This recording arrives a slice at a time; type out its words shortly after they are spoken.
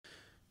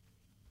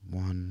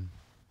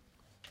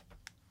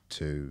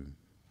2.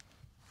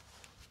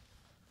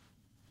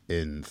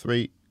 In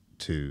 3,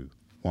 2,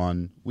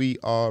 1, we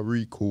are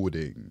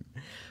recording.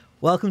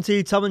 Welcome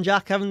to Tom and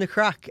Jack having the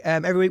crack.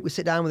 Every week we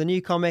sit down with a new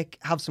comic,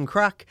 have some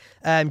crack.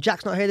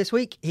 Jack's not here this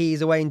week.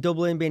 He's away in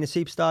Dublin being a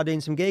superstar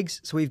doing some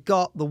gigs. So we've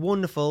got the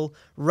wonderful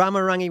Ram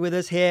Arrangi with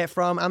us here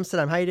from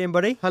Amsterdam. How you doing,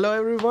 buddy? Hello,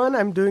 everyone.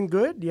 I'm doing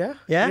good. Yeah.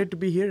 Great to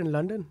be here in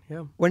London.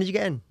 Yeah. When did you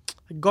get in?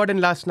 I got in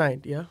last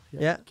night.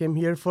 Yeah. Came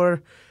here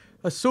for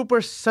a super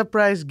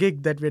surprise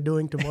gig that we're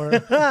doing tomorrow.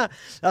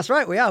 That's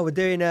right, we are. We're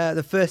doing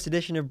the first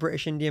edition of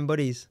British Indian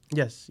Buddies.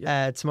 Yes.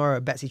 Yeah. Tomorrow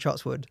at Betsy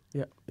Trotswood.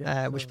 Which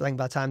I think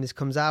by the time this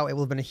comes out, it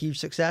will have been a huge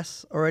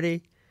success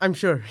already. I'm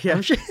sure. Yeah.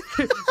 I'm sure.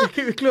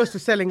 We're close to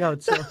selling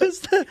out. So.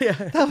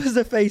 That was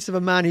the face of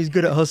a man who's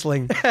good at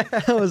hustling.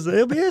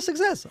 It'll be a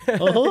success.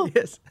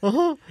 Yes.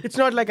 It's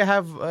not like I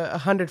have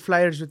 100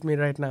 flyers with me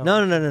right now.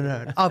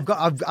 No. I've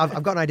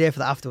got an idea for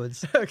that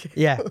afterwards. Okay.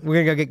 Yeah,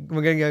 we're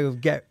gonna go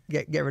get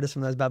rid of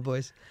some of those bad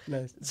boys.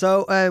 Nice.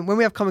 So when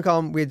we have Comic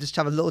Con, we just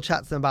have a little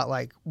chat to them about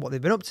like what they've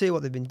been up to,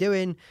 what they've been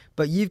doing.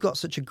 But you've got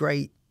such a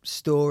great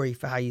story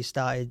for how you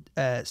started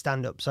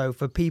stand-up. So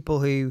for people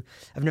who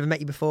have never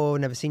met you before,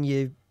 never seen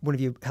you, one of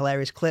your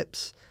hilarious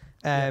clips,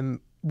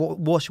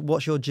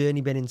 what's your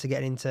journey been into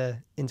getting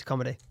into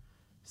comedy?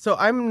 So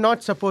I'm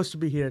not supposed to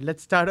be here.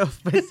 Let's start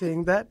off by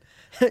saying that.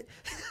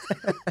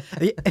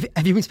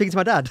 Have you been speaking to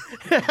my dad?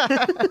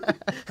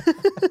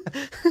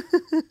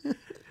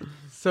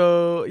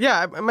 So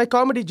yeah, my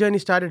comedy journey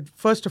started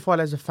first of all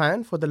as a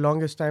fan. For the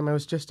longest time, I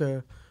was just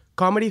a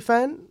comedy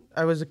fan.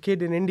 I was a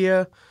kid in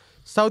India,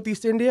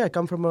 Southeast India. I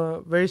come from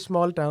a very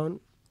small town,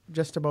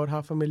 just about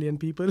 500,000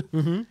 people.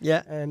 Mm-hmm.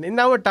 Yeah. And in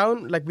our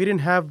town, like we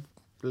didn't have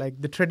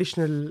like the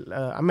traditional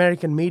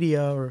American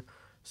media or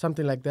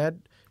something like that.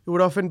 It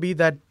would often be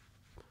that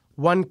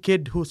one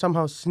kid who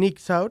somehow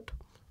sneaks out,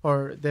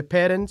 or their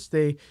parents,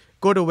 they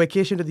go to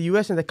vacation to the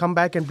US and they come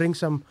back and bring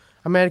some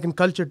American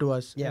culture to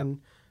us. Yeah. And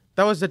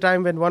that was the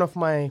time when one of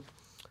my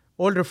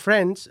older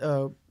friends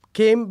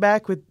came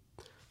back with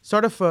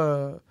sort of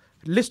a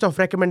list of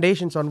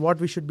recommendations on what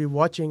we should be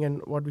watching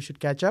and what we should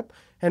catch up.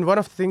 And one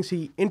of the things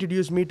he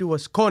introduced me to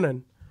was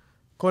Conan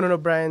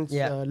O'Brien's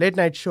late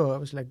night show. I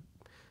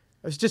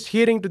was just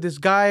hearing to this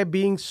guy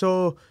being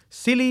so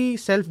silly,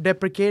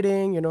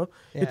 self-deprecating,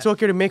 it's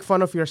okay to make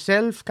fun of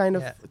yourself kind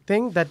of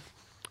thing that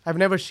I've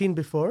never seen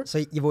before. So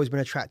you've always been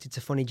attracted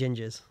to funny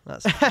gingers.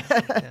 That's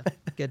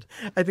good.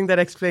 I think that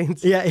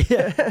explains. Yeah.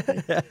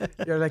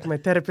 You're like my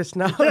therapist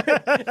now,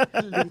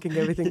 linking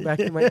everything back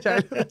to my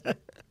childhood.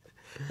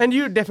 And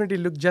you definitely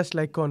look just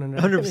like Conan,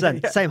 right?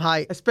 100%. Same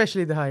height.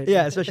 Especially the height.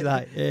 Yeah, especially the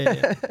height.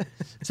 Yeah.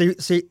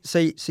 So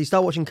you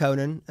start watching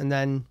Conan and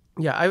then...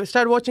 Yeah, I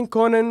started watching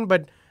Conan,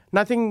 but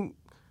nothing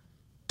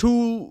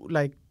too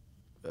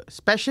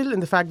special in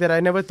the fact that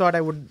I never thought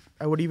I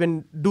would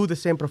even do the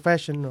same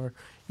profession or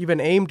even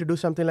aim to do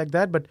something like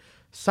that. But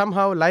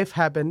somehow life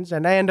happens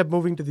and I end up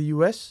moving to the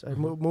US. I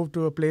moved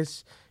to a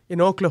place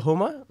in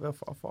Oklahoma,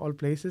 of all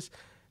places.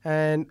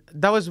 And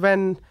that was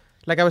when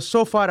I was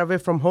so far away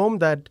from home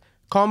that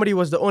comedy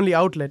was the only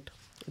outlet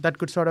that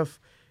could sort of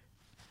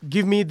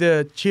give me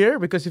the cheer,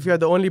 because if you're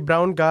the only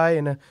brown guy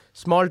in a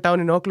small town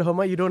in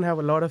Oklahoma, you don't have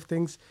a lot of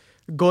things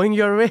going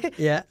your way.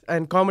 Yeah.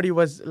 And comedy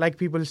was, like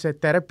people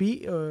said,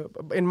 therapy.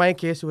 In my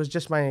case, it was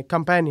just my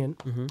companion.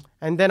 Mm-hmm.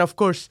 And then, of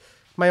course,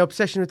 my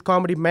obsession with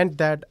comedy meant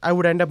that I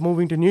would end up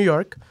moving to New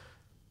York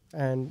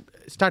and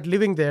start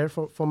living there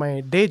for my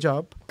day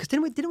job. Because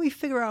didn't we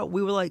figure out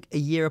we were like a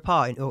year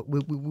apart? Or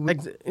we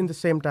in the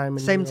same time.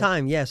 Same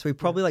time, yeah. So we've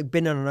probably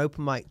been on an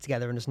open mic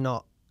together and just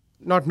not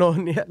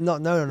known yet.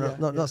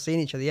 Not seeing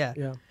each other, yeah.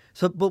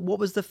 So, but what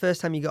was the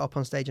first time you got up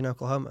on stage in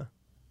Oklahoma?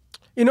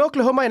 In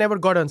Oklahoma, I never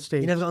got on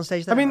stage. You never got on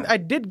stage there? I mean, I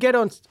did get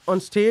on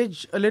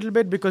stage a little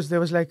bit because there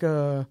was like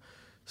a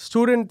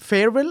student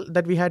farewell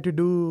that we had to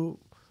do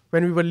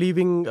when we were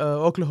leaving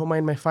Oklahoma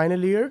in my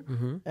final year.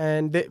 Mm-hmm.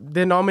 And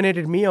they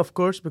nominated me, of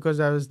course,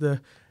 because I was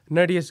the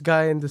nerdiest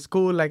guy in the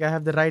school. Like, I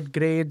have the right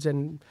grades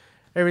and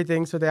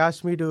everything. So they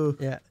asked me to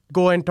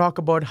go and talk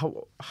about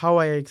how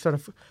I sort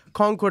of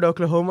conquered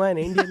Oklahoma. An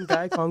Indian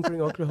guy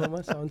conquering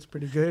Oklahoma sounds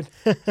pretty good.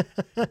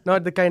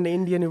 Not the kind of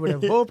Indian you would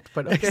have hoped,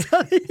 but okay.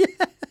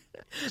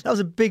 That was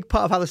a big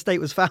part of how the state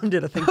was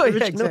founded, I think. Oh,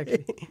 yeah,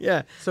 exactly.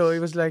 Yeah. So it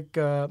was like,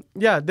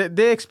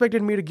 they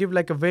expected me to give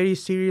like a very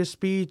serious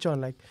speech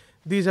on like,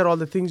 these are all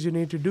the things you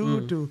need to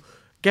do to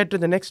get to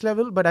the next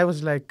level. But I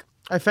was like,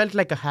 I felt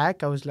like a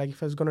hack. I was like,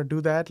 if I was going to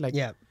do that,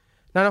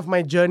 none of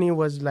my journey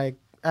was like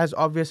as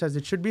obvious as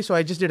it should be. So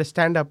I just did a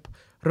stand-up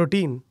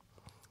routine.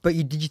 But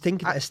did you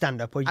think of it as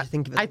stand-up, or did you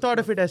think of it? I thought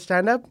of it as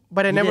stand-up,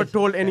 but I never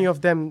told any of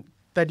them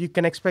that you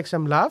can expect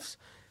some laughs.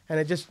 And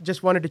I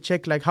just wanted to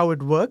check like how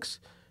it works.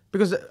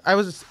 Because I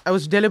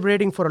was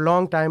deliberating for a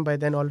long time by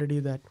then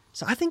already that.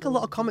 So I think a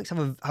lot of comics have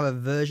a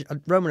version.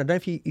 Roman, I don't know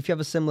if you have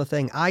a similar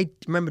thing. I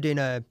remember doing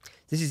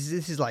this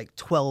is like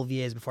 12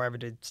 years before I ever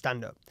did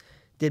stand up.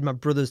 Did my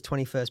brother's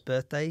 21st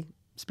birthday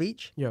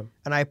speech. Yeah.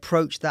 And I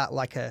approached that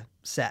like a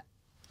set.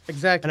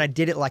 Exactly. And I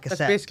did it like a That's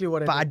set. basically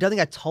what I But did. I don't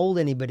think I told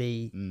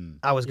anybody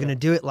I was going to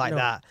do it like No.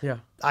 that. Yeah.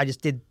 I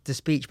just did the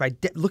speech. But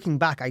looking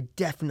back, I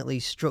definitely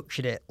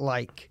structured it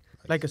like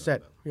Like a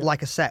set. Yeah.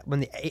 a set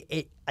when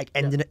it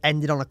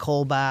ended on a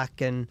callback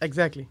and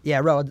Exactly. yeah,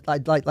 Ro,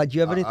 like do you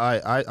have any?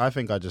 I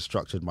think I just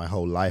structured my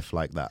whole life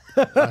like that.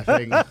 I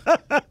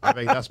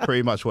think that's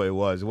pretty much what it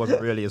was. It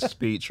wasn't really a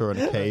speech or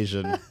an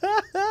occasion.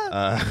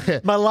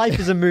 My life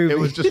is a movie. It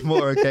was just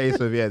more a case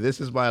of,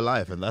 this is my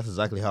life, and that's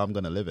exactly how I'm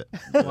going to live it.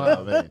 You know what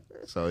I mean?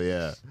 So,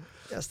 yeah.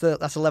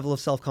 That's a level of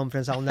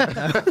self-confidence I'll never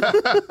know.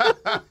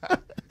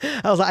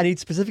 I was like, I need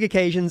specific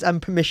occasions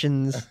and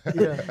permissions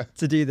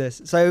to do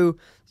this. So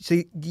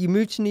you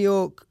moved to New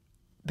York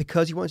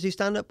because you wanted to do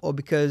stand-up, or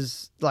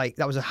because like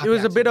that was a happy It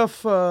was accident? a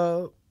bit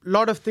of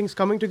lot of things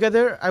coming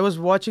together. I was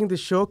watching this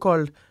show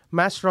called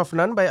Master of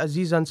None by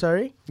Aziz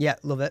Ansari, Yeah,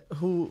 love it.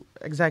 who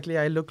exactly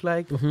I look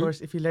like, of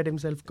course, if he let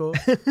himself go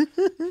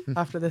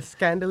after the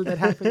scandal that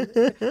happened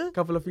a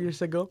couple of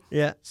years ago.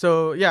 Yeah.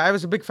 So, yeah, I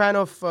was a big fan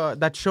of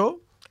that show,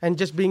 and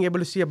just being able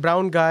to see a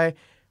brown guy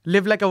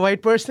live like a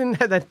white person,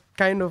 that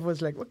kind of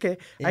was like, okay,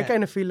 I Yeah.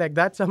 kind of feel like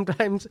that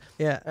sometimes.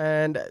 Yeah.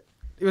 And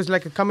it was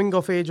like a coming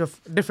of age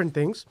of different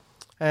things.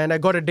 And I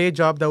got a day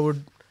job that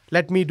would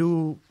let me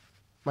do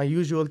my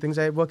usual things.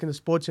 I work in the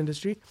sports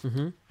industry,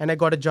 and I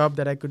got a job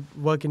that I could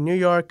work in New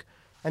York,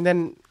 and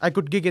then I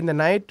could gig in the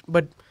night.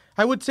 But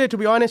I would say, to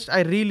be honest,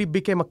 I really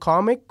became a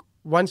comic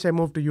once I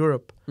moved to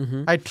Europe.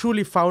 I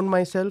truly found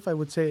myself, I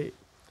would say,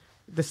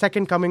 the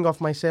second coming of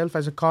myself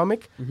as a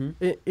comic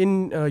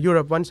in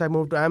Europe once I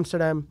moved to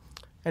Amsterdam.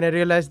 And I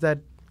realized that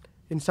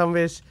in some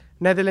ways,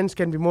 Netherlands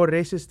can be more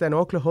racist than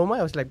Oklahoma.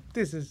 I was like,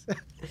 this is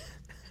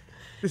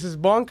this is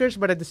bonkers.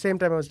 But at the same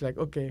time, I was like,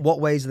 okay. What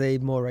ways are they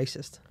more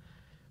racist?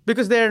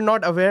 Because they're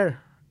not aware.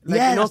 Like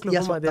Yeah, in that's- Oklahoma,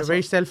 that's what- they're that's very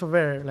what-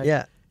 self-aware. Like,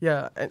 Yeah.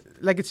 Yeah. And,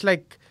 like, it's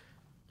like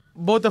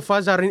both of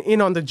us are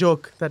in on the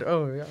joke that,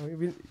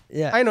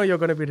 Yeah. I know you're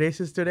going to be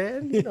racist today.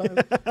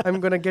 And, I'm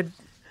going to get,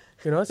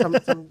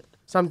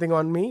 something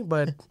on me.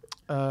 But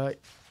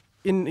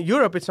in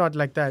Europe, it's not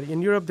like that.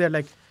 In Europe, they're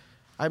like,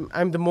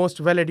 I'm the most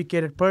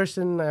well-educated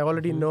person. I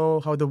already know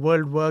how the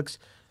world works.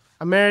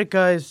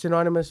 America is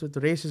synonymous with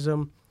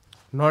racism,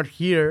 not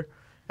here.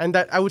 And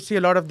that I would see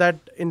a lot of that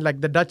in like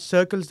the Dutch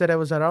circles that I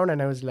was around.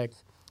 And I was like,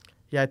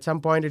 at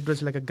some point it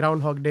was like a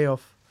Groundhog Day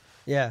of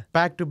Yeah.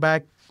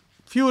 back-to-back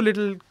few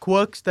little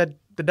quirks that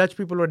the Dutch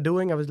people were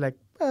doing. I was like,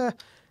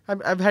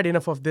 I've had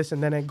enough of this.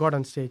 And then I got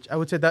on stage. I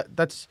would say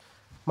that's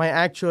my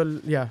actual,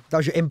 That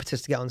was your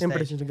impetus to get on stage.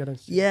 impetus to get on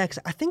stage. Yeah, because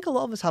I think a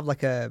lot of us have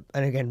like and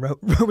again,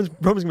 Roman's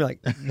gonna be like,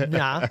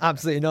 nah,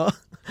 absolutely not.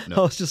 No. I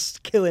was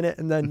just killing it,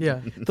 and then Yeah.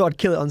 thought I'd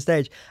kill it on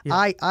stage.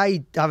 Yeah.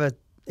 I have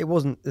it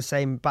wasn't the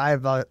same, but I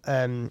have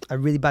a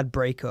really bad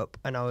breakup,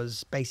 and I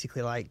was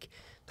basically like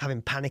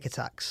having panic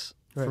attacks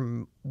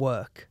from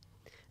work,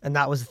 and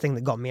that was the thing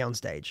that got me on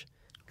stage.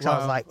 Because I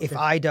was like, if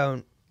I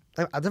don't,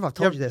 I don't know if I've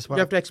told you this. You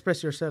have to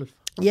express yourself.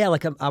 Yeah,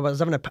 like I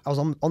was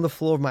on the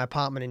floor of my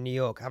apartment in New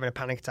York having a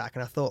panic attack,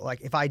 and I thought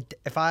like if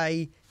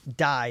I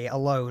die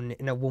alone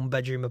in a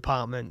 1-bedroom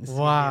apartment, this is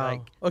gonna be,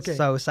 like Okay.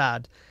 so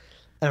sad.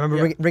 And I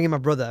remember ringing my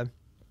brother,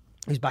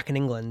 who's back in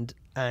England,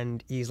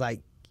 and he's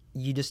like,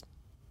 "You just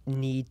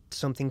need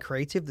something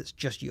creative that's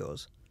just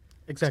yours."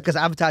 Exactly. Because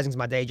advertising is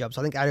my day job,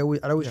 so I think I'd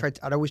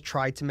always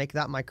try to make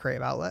that my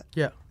creative outlet.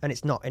 Yeah. And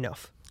it's not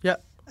enough. Yeah.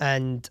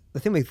 And the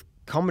thing with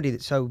comedy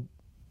that's so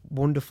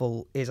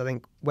wonderful is I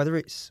think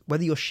whether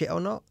you're shit or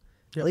not,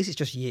 at least it's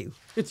just you.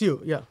 It's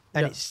you. Yeah.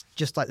 And it's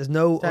just like there's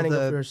no Standing up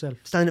other for yourself.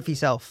 standing up for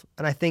yourself.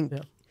 And I think, Yeah.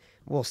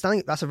 well,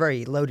 that's a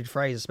very loaded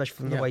phrase, especially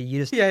from the way you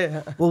just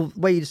Yeah. well, the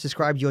way you just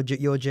described your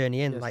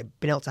journey in, Yes. like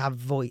being able to have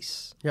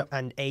voice Yep.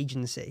 and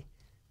agency.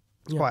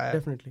 It's Yeah, quite a-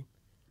 definitely.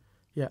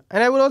 Yeah.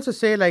 And I would also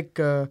say, like,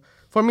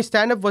 for me,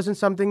 stand-up wasn't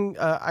something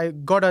I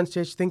got on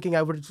stage thinking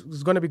I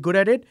was going to be good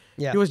at it.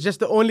 Yeah. It was just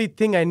the only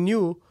thing I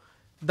knew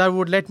that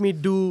would let me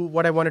do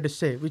what I wanted to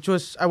say, which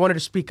was I wanted to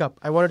speak up.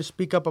 I wanted to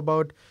speak up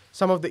about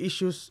some of the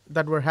issues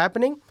that were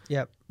happening,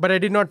 Yeah. but I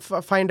did not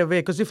find a way.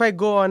 Because if I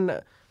go on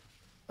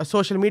a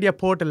social media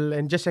portal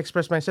and just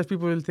express myself,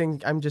 people will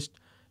think I'm just,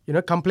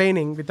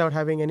 complaining without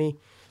having any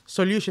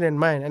solution in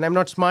mind. And I'm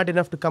not smart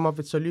enough to come up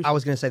with solutions. I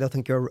was going to say they'll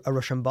think you're a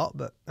Russian bot,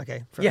 but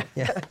okay. Yeah.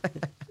 Yeah.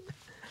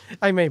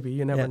 I may be,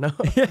 you never know.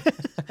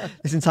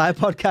 This entire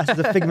podcast is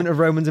a figment of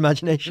Roman's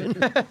imagination.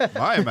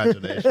 My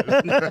imagination.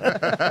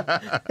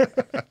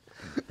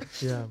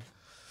 Yeah.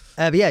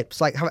 But yeah, it's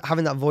like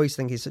having that voice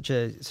thing is such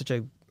a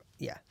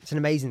it's an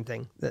amazing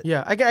thing.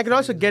 Yeah, I can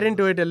also get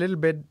into it a little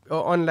bit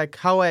on like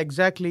how I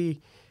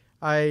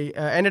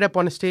ended up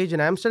on a stage in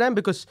Amsterdam,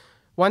 because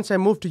once I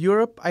moved to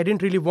Europe, I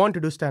didn't really want to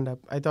do stand-up.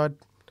 I thought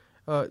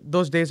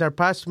those days are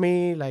past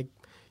me. Like,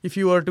 if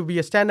you were to be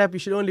a stand-up, you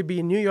should only be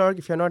in New York.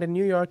 If you're not in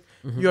New York,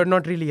 you're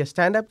not really a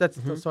stand-up. That's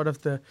the sort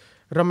of the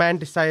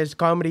romanticized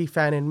comedy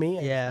fan in me.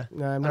 Yeah.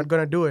 I'm not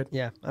going to do it.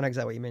 Yeah, I know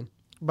exactly what you mean.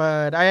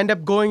 But I end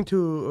up going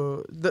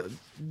to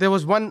there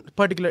was one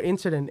particular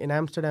incident in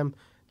Amsterdam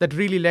that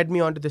really led me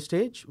onto the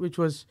stage, which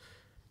was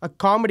a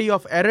comedy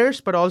of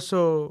errors, but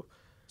also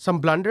some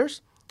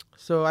blunders.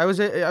 So I was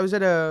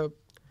at a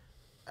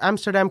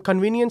Amsterdam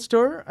convenience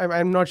store.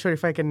 I'm not sure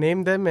if I can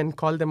name them and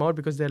call them out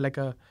because they're like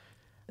a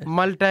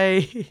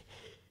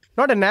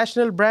not a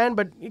national brand,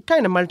 but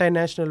kind of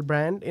multinational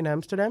brand in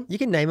Amsterdam. You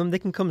can name them. They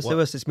can come to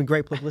us. It's been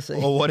great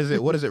publicity. Or what does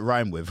it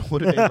rhyme with?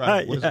 What does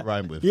it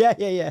rhyme with?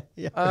 Yeah.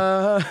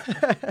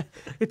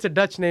 It's a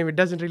Dutch name. It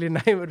doesn't really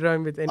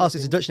rhyme with anything. Oh, so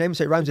it's a Dutch name,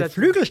 so it rhymes with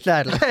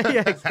Vlugelstadel.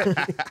 Yeah,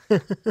 exactly.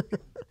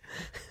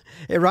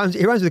 It rhymes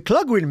with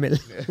Klug windmill.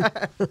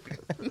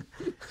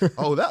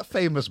 Oh, that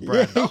famous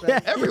brand.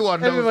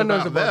 Everyone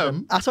knows about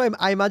them. That's why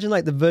I imagine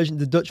like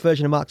the Dutch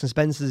version of Marks and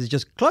Spencer's is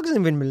just Klugs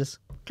and windmills.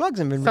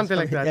 Something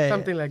like that.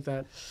 Something like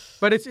that.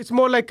 But it's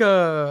more like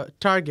a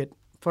Target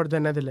for the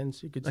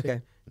Netherlands, you could say.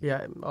 Okay.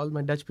 Yeah, all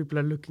my Dutch people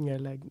are looking at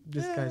like,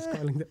 this guy's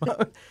calling them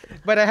out.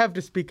 But I have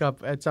to speak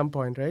up at some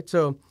point, right?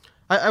 So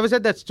I was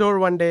at that store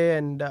one day,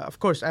 and of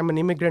course, I'm an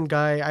immigrant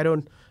guy. I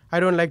don't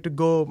like to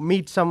go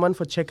meet someone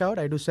for checkout.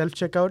 I do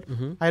self-checkout.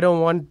 Mm-hmm. I don't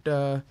want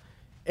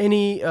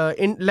any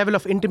level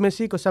of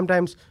intimacy, because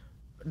sometimes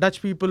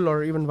Dutch people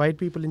or even white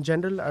people in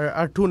general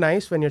are too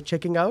nice when you're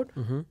checking out.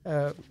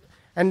 Mm-hmm.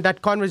 And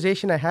that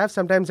conversation I have,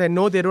 sometimes I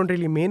know they don't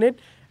really mean it,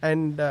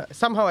 and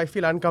somehow I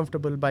feel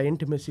uncomfortable by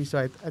intimacy. So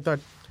I thought,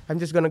 I'm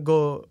just going to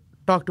go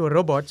talk to a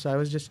robot. So I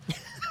was just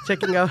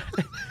checking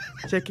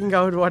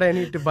out what I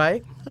need to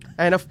buy.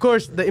 And of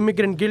course, the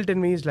immigrant guilt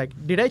in me is like,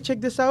 did I check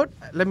this out?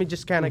 Let me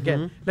just scan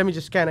again. Let me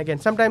just scan again.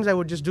 Sometimes I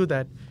would just do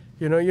that.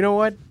 You know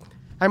what?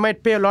 I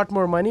might pay a lot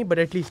more money, but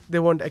at least they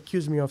won't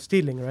accuse me of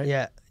stealing,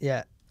 right?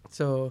 Yeah.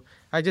 So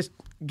I just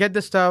get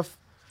the stuff,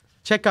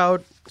 check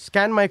out,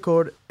 scan my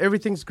code,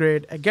 everything's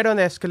great. I get on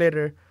the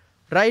escalator.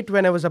 Right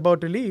when I was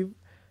about to leave,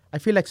 I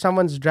feel like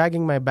someone's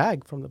dragging my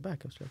bag from the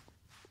back. I was like,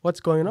 what's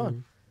going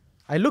on?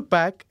 I look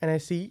back and I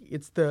see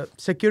it's the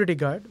security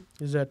guard.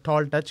 He's a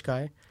tall Dutch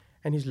guy.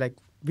 And he's like,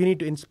 we need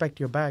to inspect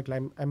your bag.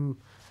 Like, I'm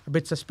a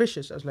bit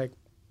suspicious. I was like,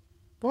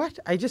 what?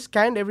 I just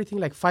scanned everything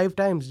like 5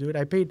 times, dude.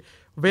 I paid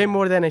way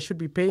more than I should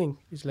be paying.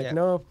 He's like,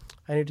 no,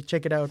 I need to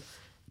check it out.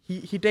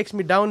 He takes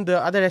me down the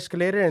other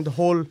escalator, and the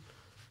whole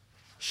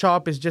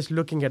shop is just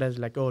looking at us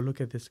like, oh, look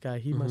at this guy.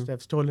 He must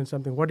have stolen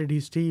something. What did he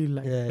steal?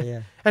 Like,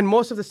 Yeah. And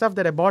most of the stuff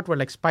that I bought were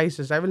like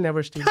spices. I will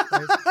never steal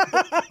spices.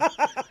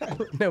 I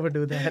would never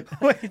do that.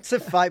 Wait, to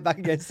fight back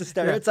against the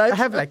stereotypes. I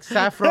have like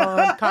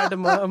saffron,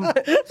 cardamom,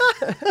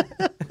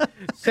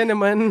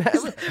 cinnamon.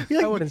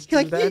 I wouldn't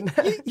steal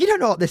that. You don't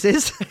know what this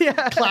is,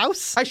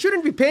 Klaus. I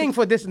shouldn't be paying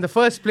for this in the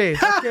first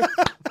place. Okay?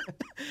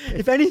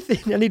 If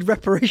anything, I need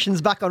reparations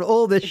back on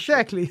all this.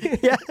 Exactly.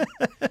 Yeah.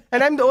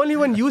 And I'm the only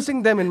one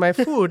using them in my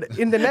food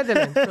in the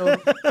Netherlands. So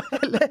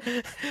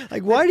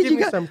like, why did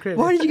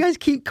you guys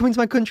keep coming to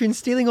my country and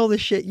stealing all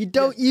this shit? You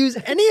don't use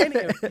any of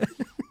it.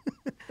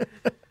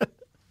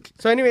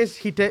 So anyways,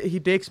 he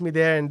takes me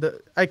there, and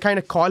I kind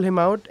of call him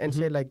out and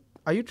say, like,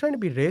 are you trying to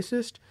be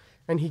racist?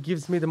 And he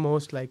gives me the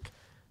most, like,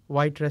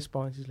 white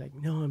response. He's like,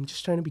 no, I'm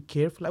just trying to be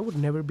careful. I would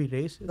never be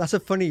racist. That's a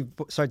funny,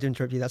 sorry to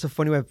interrupt you, that's a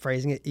funny way of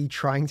phrasing it. Are you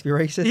trying to be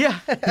racist? Yeah.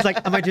 He's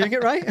like, am I doing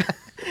it right?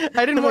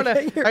 I didn't want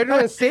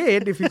to say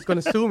it if he's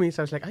going to sue me.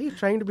 So I was like, are you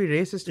trying to be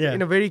racist?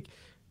 In a very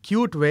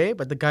cute way.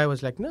 But the guy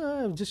was like, no,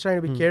 I'm just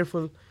trying to be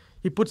careful.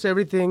 He puts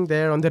everything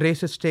there on the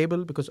racist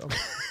table because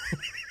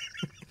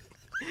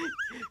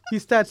he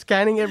starts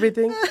scanning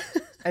everything.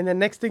 And then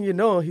next thing you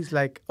know, he's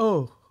like,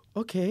 oh,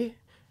 okay.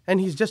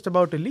 And he's just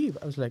about to leave.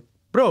 I was like,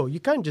 bro,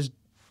 you can't just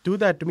do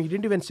that to me. You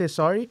didn't even say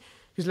sorry.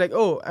 He's like,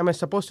 oh, am I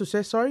supposed to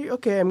say sorry?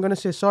 Okay, I'm going to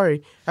say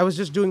sorry. I was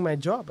just doing my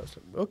job. I was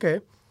like, okay.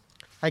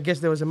 I guess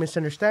there was a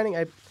misunderstanding.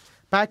 I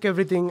pack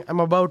everything. I'm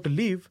about to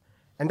leave.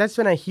 And that's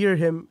when I hear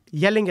him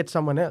yelling at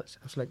someone else.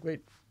 I was like,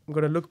 wait, I'm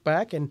going to look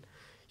back. And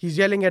he's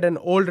yelling at an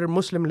older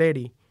Muslim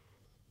lady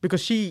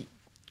because she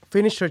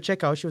finished her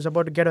checkout. She was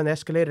about to get on the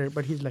escalator.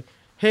 But he's like,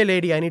 hey,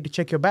 lady, I need to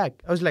check your bag.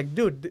 I was like,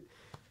 dude,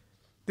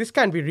 this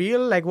can't be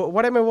real. Like,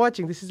 what am I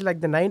watching? This is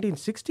like the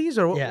 1960s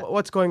or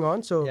what's going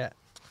on? So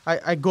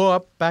I go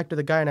up back to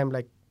the guy and I'm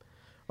like,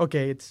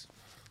 okay,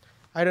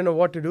 I don't know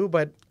what to do,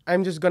 but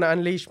I'm just going to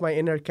unleash my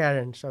inner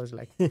Karen. So I was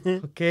like,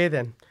 okay,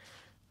 then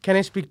can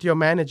I speak to your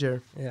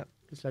manager? Yeah.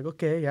 It's like,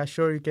 okay, yeah,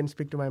 sure. You can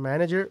speak to my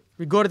manager.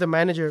 We go to the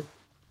manager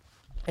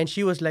and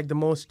she was like the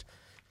most,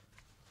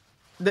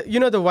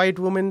 the white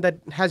woman that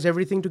has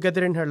everything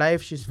together in her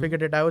life. She's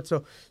figured it out.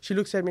 So she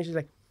looks at me. She's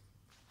like,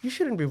 you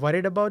shouldn't be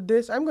worried about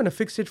this. I'm going to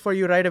fix it for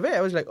you right away.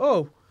 I was like,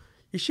 oh,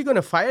 is she going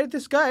to fire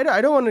this guy?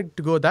 I don't want it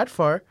to go that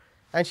far.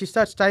 And she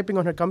starts typing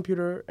on her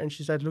computer and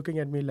she starts looking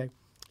at me like,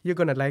 you're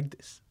going to like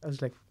this. I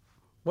was like,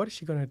 what is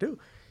she going to do?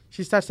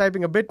 She starts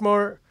typing a bit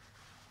more,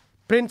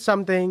 print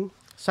something,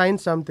 sign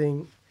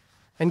something,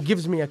 and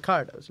gives me a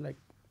card. I was like,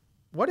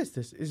 what is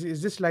this?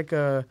 Is this like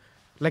a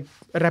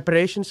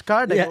reparations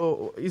card? Like,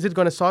 is it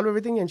going to solve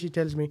everything? And she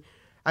tells me,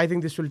 I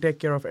think this will take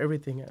care of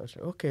everything. I was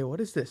like, okay, what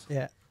is this?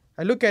 Yeah.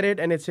 I look at it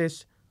and it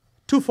says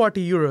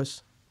 240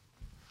 euros.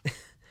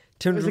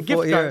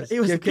 240 euros.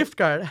 It was a gift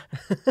card.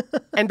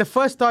 And the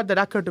first thought that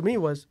occurred to me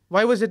was,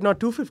 why was it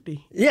not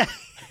 250? Yeah.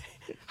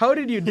 How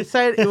did you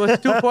decide it was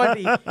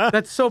 240?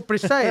 That's so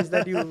precise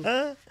that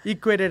you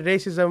equated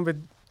racism with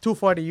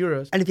 240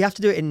 euros. And if you have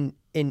to do it in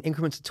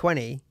increments of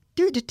 20,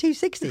 do it to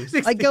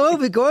 260. Like go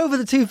over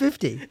the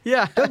 250.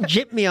 Yeah. Don't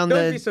jip me on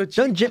Don't be so cheap.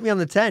 don't jip me on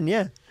the 10.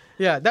 Yeah.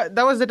 Yeah,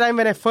 that was the time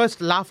when I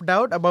first laughed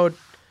out about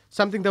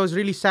something that was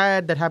really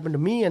sad that happened to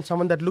me and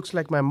someone that looks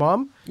like my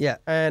mom. Yeah.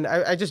 And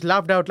I just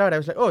laughed out loud. I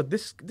was like, oh,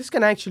 this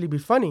can actually be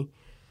funny.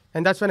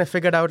 And that's when I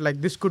figured out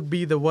like this could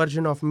be the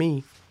version of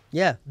me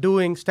Yeah.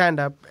 doing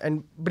stand-up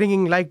and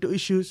bringing light to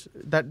issues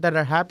that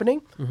are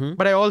happening. Mm-hmm.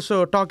 But I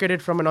also talk at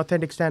it from an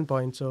authentic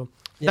standpoint. So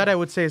that I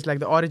would say is like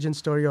the origin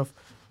story of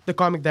the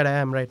comic that I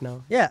am right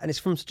now. Yeah, and it's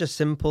from such a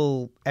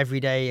simple,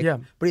 everyday. Yeah.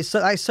 But it's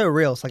so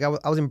real. It's like I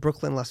was in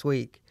Brooklyn last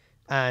week,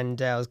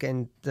 and I was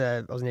an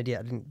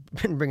idiot.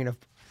 I didn't bring enough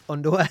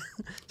underwear,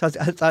 so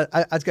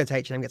I had to go to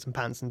H&M and get some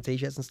pants and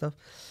t-shirts and stuff.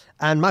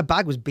 And my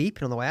bag was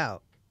beeping on the way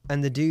out,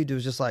 and the dude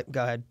was just like,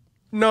 "Go ahead."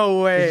 No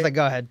He way. was just like,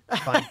 "Go ahead,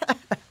 fine."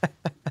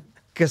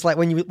 Because like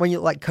when you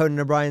look like Conan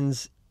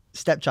O'Brien's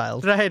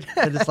stepchild, Right.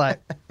 they're just like,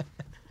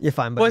 "You're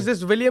fine." Buddy. Was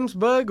this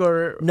Williamsburg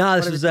or? No,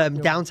 this what are was we talking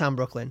about? downtown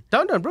Brooklyn.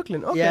 Downtown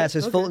Brooklyn. Okay. Yeah, so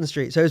it's okay. Fulton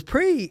Street. So it was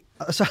pretty.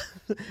 So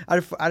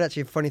I'd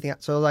actually a funny thing.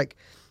 So like,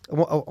 I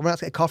went out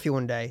to get coffee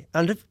one day.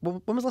 And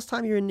when was the last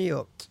time you were in New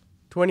York?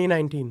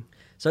 2019.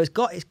 So it's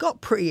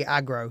got pretty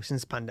aggro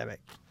since the pandemic.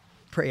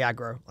 Pretty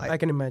aggro. Like, I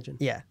can imagine.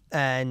 yeah.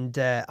 And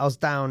I was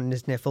down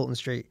near Fulton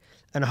Street,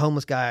 and a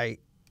homeless guy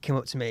came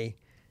up to me,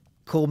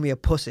 called me a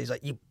pussy. He's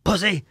like, "You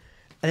pussy," and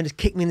then just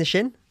kicked me in the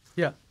shin,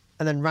 Yeah.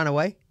 and then ran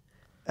away.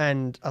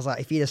 And I was like,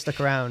 if you'd have stuck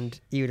around,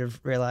 you would have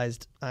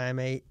realised I am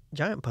a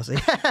giant pussy.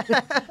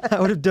 I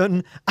would have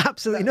done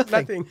absolutely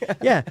nothing.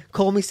 Yeah,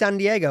 call me San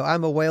Diego.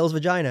 I'm a whale's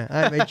vagina.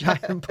 I'm a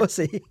giant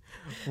pussy.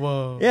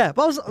 Whoa. Yeah,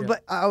 but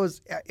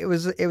it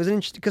was an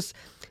interesting, because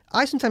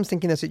I sometimes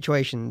think in those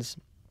situations,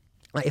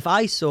 like if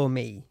I saw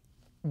me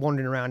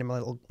wandering around in my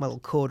little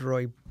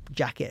corduroy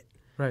jacket,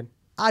 Right.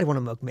 I'd want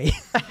to mug me.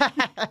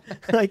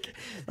 like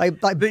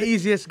The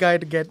easiest guy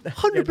to get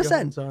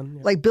 100%. on.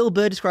 Yeah. Like Bill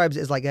Burr describes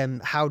it as like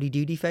howdy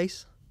doody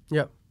face.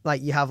 Yeah.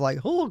 Like you have like,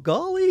 oh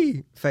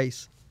golly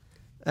face,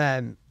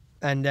 and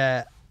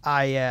I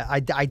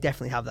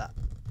definitely have that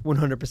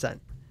 100%.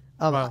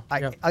 Wow, I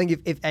yeah. think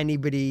if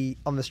anybody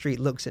on the street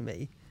looks at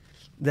me,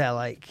 they're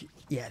like,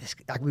 yeah, this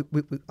like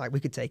we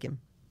could take him.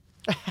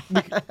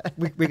 we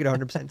could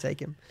 100% take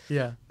him.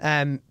 Yeah.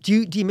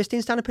 Do you miss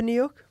doing stand up in New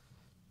York?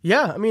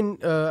 Yeah, I mean,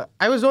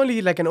 I was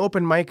only like an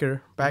open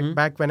micer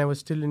back when I was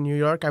still in New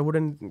York. I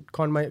wouldn't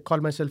call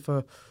myself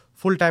a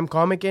full-time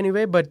comic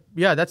anyway, but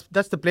yeah,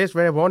 that's the place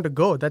where I want to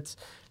go. That's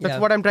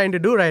what I'm trying to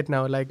do right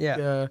now. Like,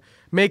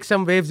 make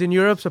some waves in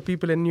Europe so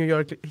people in New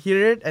York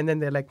hear it, and then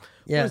they're like,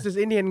 "Who's this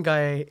Indian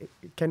guy?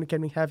 Can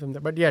we have him?"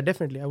 But yeah,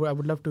 definitely, I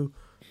would love to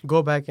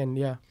go back and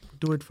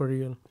do it for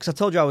real. Because I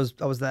told you I was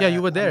there. Yeah,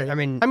 you were there. I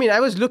mean,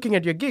 I was looking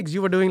at your gigs.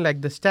 You were doing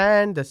like the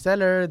Stand, the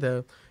Cellar,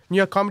 the New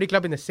York Comedy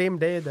Club in the same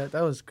day. That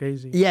was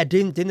crazy. yeah,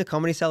 doing the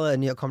Comedy Cellar and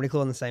New York Comedy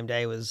Club on the same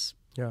day was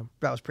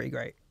pretty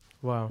great.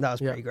 Wow. That was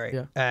pretty great.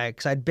 Yeah.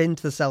 Because I'd been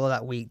to the Cellar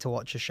that week to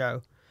watch a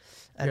show,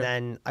 and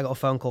then I got a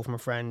phone call from a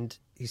friend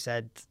who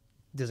said,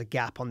 "There's a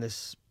gap on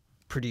this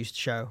produced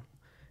show,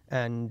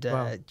 and do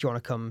you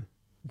want to come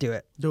do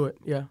it?" Do it.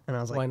 Yeah. And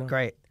I was Why like, not?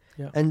 "Great."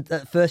 Yeah. And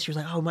at first she was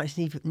like, "Oh, I might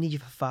just need you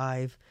for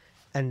 5."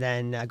 And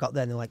then I got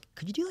there and they're like,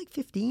 "Could you do like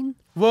 15?"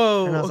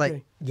 Whoa. And I was okay.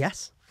 like,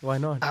 "Yes, Why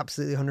not?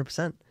 absolutely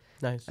 100%."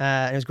 Nice.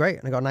 And it was great.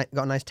 And I got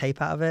a nice tape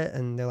out of it.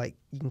 And they're like,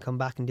 "You can come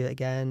back and do it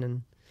again."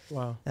 And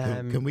Wow.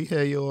 Can we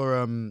hear your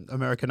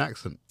American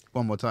accent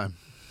one more time?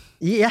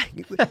 yeah,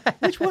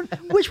 which one?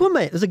 Which one,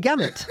 mate? There's a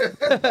gamut.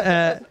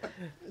 I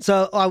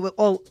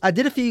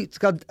did a few.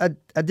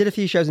 I did a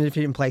few shows in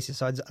different places.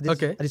 So I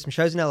did some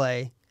shows in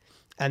LA,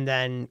 and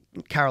then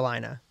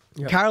Carolina.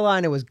 Yeah.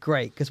 Carolina was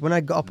great because when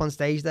I got up on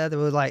stage there, they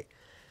were like,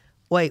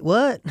 "Wait,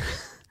 what?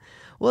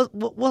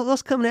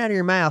 What's coming out of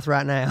your mouth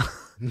right now?"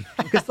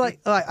 Because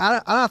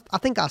I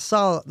think I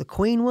saw the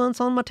Queen once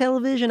on my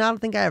television. I don't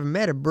think I ever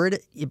met a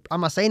British.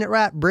 Am I saying it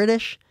right?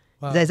 British?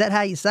 Wow. Is that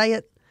how you say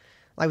it?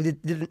 Like we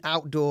did an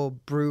outdoor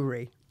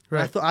brewery.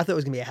 Right. I thought it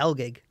was gonna be a hell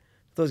gig.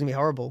 I thought it was gonna be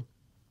horrible.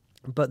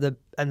 But the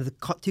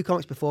two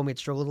comics before me had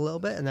struggled a little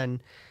bit, and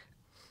then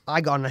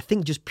I got on. I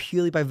think just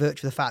purely by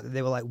virtue of the fact that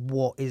they were like,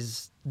 "What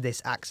is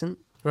this accent?"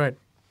 Right.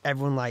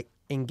 Everyone like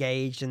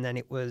engaged, and then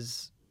it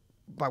was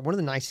like one of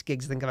the nicest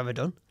gigs I think I've ever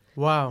done.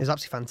 Wow. It was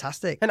absolutely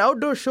fantastic. An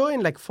outdoor show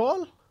in like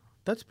fall?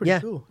 That's pretty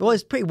cool. Well,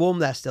 it's pretty warm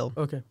there still.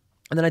 Okay.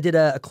 And then I did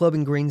a club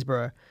in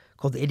Greensboro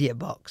called the Idiot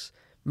Box.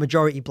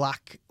 Majority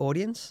black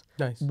audience.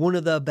 Nice. One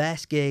of the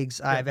best gigs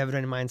I've ever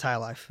done in my entire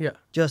life. Yeah.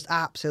 Just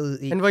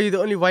absolutely. And were you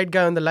the only white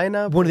guy on the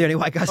lineup? One of the only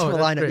white guys on the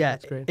that's lineup. great, Yeah.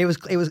 that's great. It was,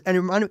 and it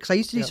reminded me, because I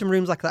used to do some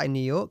rooms like that in New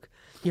York.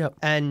 Yeah.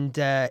 And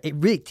it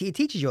really it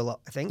teaches you a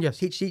lot, I think.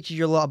 Yes. It teaches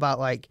you a lot about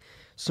like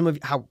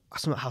how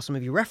some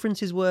of your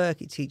references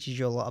work. It teaches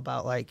you a lot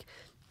about like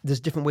there's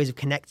different ways of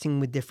connecting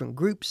with different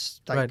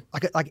groups. Like,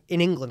 like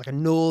in England, like a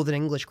Northern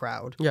English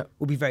crowd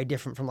would be very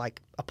different from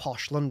like a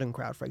posh London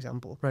crowd, for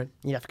example. Right.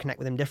 You'd have to connect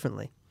with them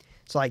differently.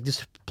 So like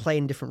just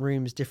playing different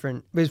rooms,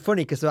 different. It was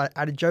funny because I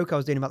had a joke I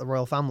was doing about the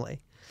royal family.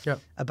 Yeah.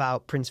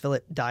 About Prince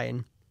Philip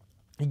dying.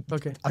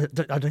 Okay. I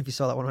don't know if you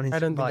saw that one on Instagram. I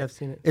don't think I've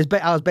seen it.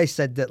 I was basically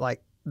said that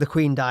like the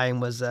Queen dying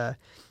was the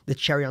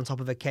cherry on top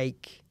of a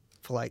cake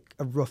for like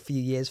a rough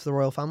few years for the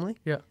royal family.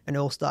 Yeah. And it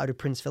all started with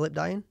Prince Philip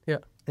dying. Yeah.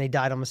 And he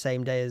died on the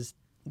same day as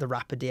the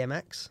rapper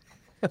DMX.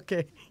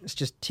 Okay. It's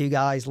just two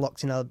guys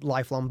locked in a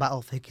lifelong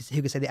battle for who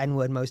could say the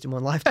N-word most in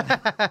one lifetime.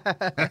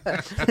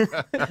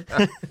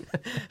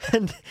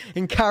 And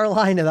in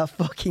Carolina, that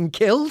fucking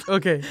killed.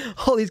 Okay.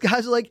 All these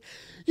guys were like,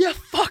 yeah,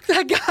 fuck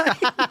that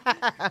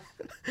guy.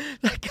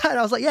 That guy. And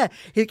I was like, yeah,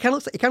 he kind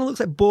of looks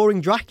like boring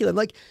Dracula. I'm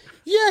like,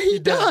 yeah, he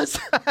does.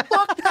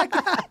 Fuck that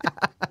guy.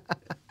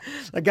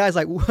 That guy's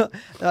like, what?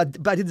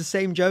 But I did the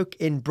same joke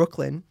in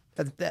Brooklyn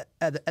at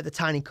the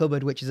tiny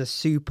cupboard, which is a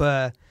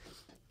super.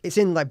 It's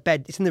in like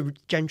bed. It's in the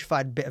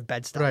gentrified bit of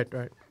Bed-Stuy.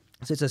 Right.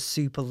 So it's a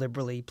super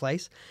liberally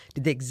place.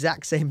 Did the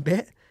exact same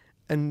bit,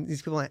 and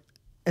these people like,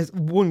 as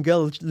one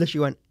girl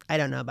literally went, "I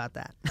don't know about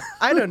that."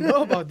 I don't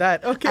know about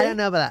that. Okay. I don't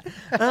know about that.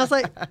 And I was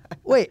like,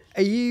 "Wait,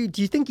 do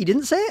you think he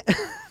didn't say it?"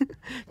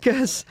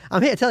 Because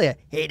I'm here to tell you,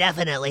 he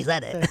definitely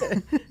said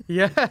it.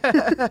 Yeah.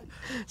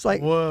 It's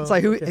like, Whoa,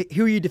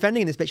 who are you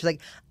defending in this bitch? She's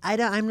like,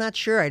 I'm not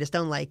sure. I just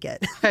don't like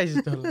it. I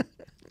just don't know.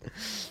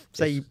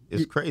 So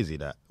it's crazy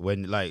that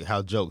when like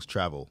how jokes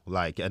travel,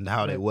 like, and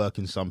how they work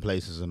in some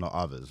places and not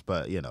others.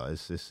 But you know,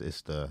 it's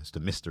the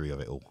mystery of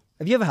it all.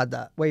 have you ever had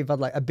that where you've had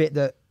like a bit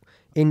that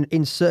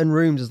in certain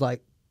rooms is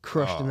like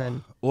crushed and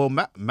then Well,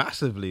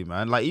 massively,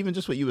 man. Like even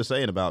just what you were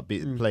saying about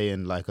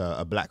playing like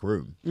a black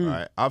room,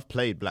 right? I've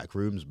played black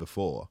rooms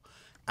before,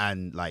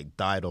 and like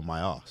died on my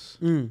ass,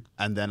 and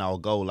then I'll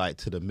go like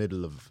to the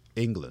middle of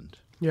England,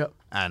 Yeah.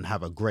 and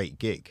have a great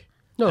gig.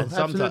 No, and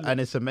absolutely. and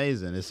it's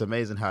amazing. It's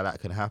amazing how that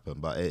can happen.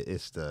 But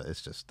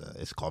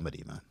it's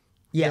comedy, man.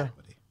 yeah.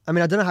 I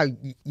mean, I don't know how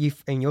you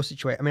in your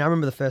situation. I mean, I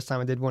remember the first time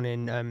I did one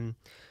in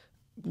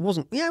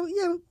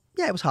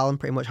it was Harlem,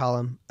 pretty much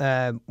Harlem,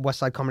 West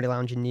Side Comedy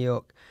Lounge in New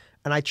York,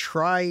 and I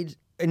tried,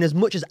 in as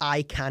much as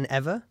I can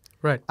ever,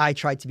 Right. I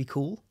tried to be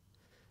cool.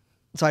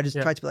 So I just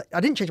tried to be like, I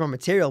didn't change my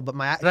material, but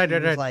my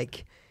attitude was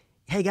like,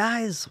 hey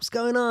guys, what's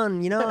going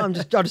on? You know, I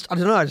don't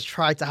know. I just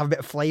tried to have a bit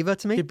of flavor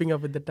to me. Keeping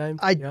up with the time.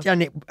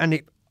 And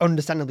it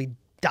understandably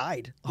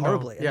died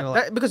horribly. No. Yeah.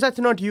 Like, Because that's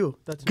not you.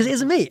 because it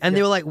isn't me. And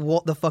they were like,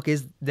 what the fuck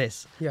is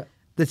this? Yeah.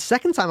 The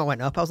second time I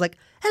went up, I was like,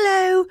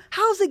 hello,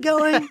 how's it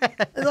going?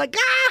 And they're like,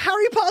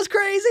 Harry Potter's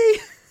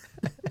crazy.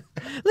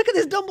 Look at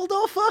this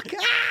Dumbledore fuck.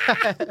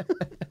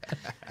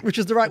 Which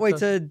was the right way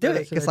to do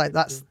it. Because like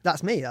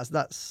that's me.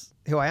 That's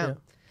who I am.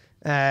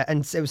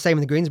 And it was same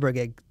in the Greensboro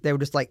gig. They were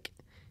just like,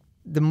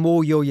 the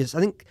more you're I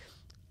think.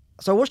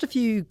 So I watched a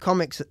few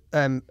comics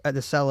at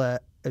the Cellar.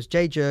 There's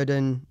Jay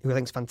Jordan, who I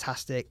think is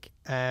fantastic.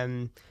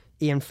 Ian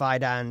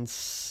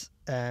Fidance,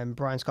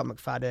 Brian Scott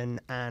McFadden,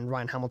 and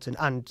Ryan Hamilton,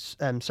 and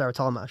Sarah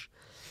Talmash.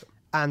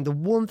 And the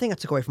one thing I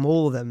took away from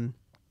all of them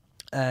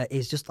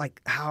is just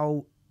like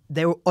how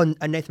they were and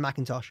Nathan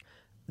McIntosh.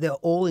 They're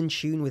all in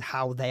tune with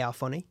how they are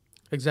funny.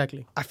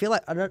 Exactly. I feel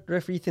like, I don't know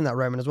if you think that,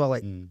 Roman, as well.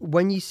 Like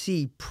when you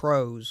see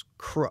pros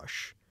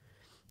crush,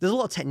 there's a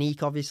lot of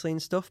technique, obviously,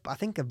 and stuff. But I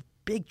think a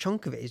big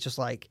chunk of it is just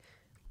like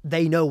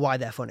they know why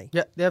they're funny.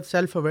 Yeah. They have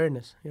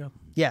self-awareness. Yeah.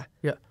 Yeah.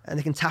 Yeah. And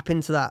they can tap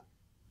into that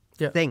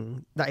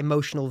thing, that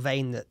emotional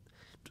vein that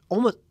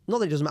almost, not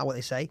that it doesn't matter what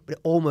they say, but it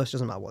almost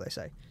doesn't matter what they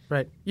say.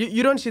 Right.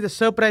 You don't see the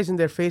surprise in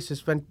their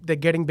faces when they're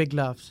getting big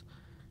laughs.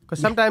 Because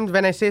sometimes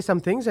when I say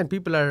some things and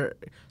people are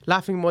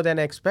laughing more than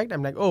I expect,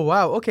 I'm like, oh,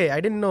 wow, okay, I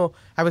didn't know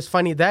I was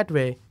funny that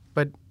way.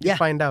 But you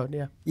find out,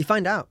 You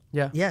find out.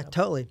 Yeah. Yeah,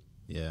 totally.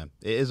 Yeah,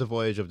 it is a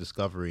voyage of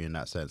discovery in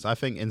that sense. I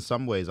think in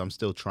some ways I'm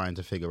still trying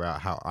to figure out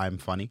how I'm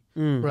funny.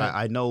 Right.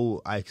 I know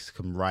I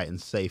can write and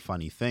say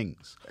funny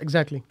things,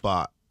 Exactly.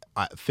 but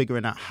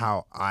figuring out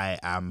how I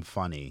am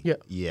funny,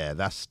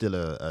 that's still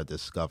a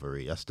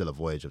discovery. That's still a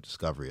voyage of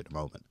discovery at the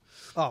moment.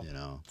 Oh, you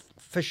know,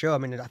 for sure. I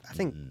mean, I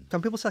think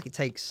some people say like it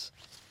takes.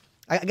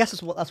 I guess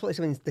that's what they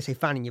say when they say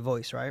finding your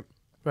voice, right?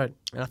 Right.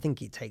 And I think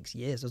it takes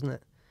years, doesn't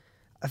it?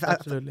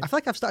 Absolutely. I feel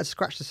like I've started to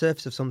scratch the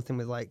surface of something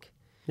with like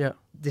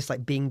this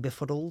like being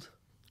befuddled.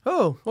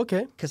 Oh,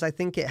 okay. Because I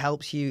think it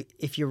helps you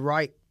if you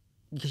write,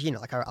 because you know,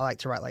 like I like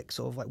to write like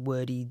sort of like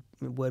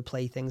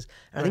wordplay things.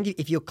 And I think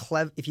if you're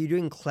clever, if you're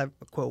doing clever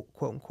quote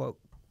unquote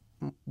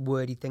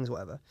wordy things,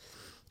 whatever.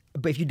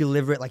 But if you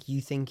deliver it like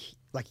you think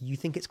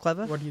it's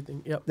clever, What do you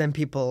think? Yep. then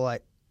people are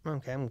like,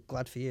 okay, I'm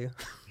glad for you.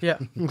 Yeah.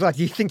 I'm glad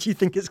you think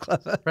it's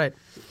clever. Right.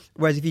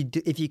 Whereas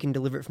if you can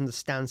deliver it from the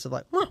stance of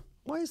like, well,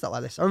 why is that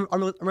like this? I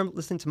remember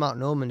listening to Mark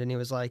Normand, and he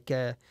was like,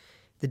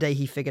 the day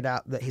he figured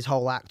out that his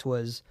whole act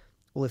was,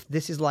 well, if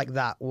this is like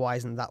that, why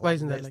isn't that? Why like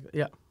isn't this? that like that?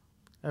 Yeah.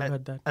 I've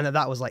heard that. And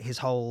that was like his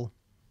whole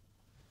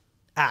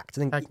act.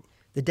 I think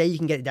the day you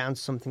can get it down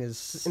to something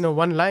as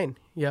One line.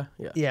 Yeah.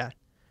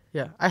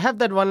 Yeah, I have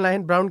that one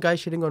line, brown guy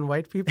shitting on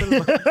white people,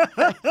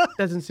 but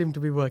doesn't seem to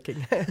be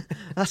working.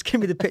 That's going to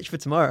be the pitch for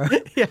tomorrow.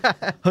 Yeah.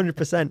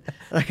 100%.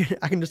 I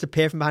can just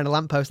appear from behind a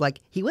lamppost like,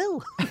 he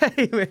will.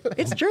 He will.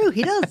 It's true,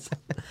 he does.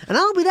 And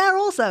I'll be there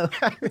also.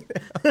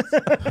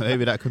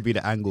 maybe that could be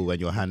the angle when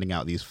you're handing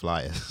out these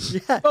flyers.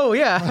 Yeah. Oh,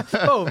 yeah.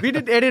 Oh, we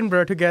did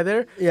Edinburgh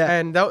together. Yeah.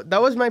 And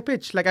that was my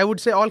pitch. Like, I would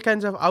say all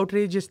kinds of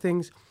outrageous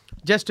things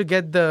just to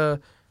get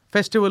the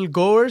festival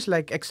goers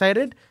like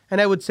excited, and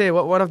I would say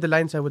one of the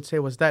lines I would say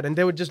was that, and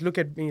they would just look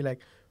at me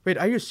like, "Wait,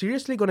 are you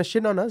seriously gonna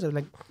shit on us?" I was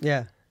like,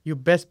 Yeah. "You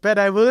best bet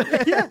I will."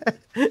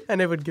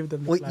 And I would give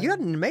them. Well, the you had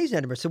an amazing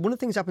Edinburgh. So one of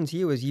the things that happened to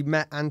you is you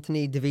met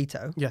Anthony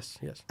DeVito. Yes.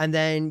 And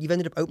then you've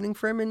ended up opening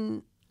for him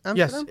in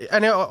Amsterdam? Yes,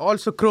 and I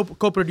also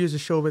co-produced a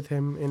show with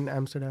him in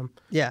Amsterdam.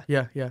 Yeah.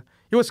 Yeah.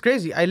 It was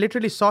crazy. I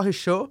literally saw his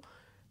show,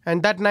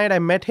 and that night I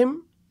met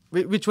him,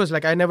 which was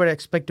like I never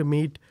expect to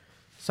meet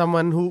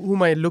someone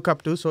whom I look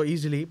up to so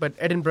easily. But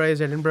Edinburgh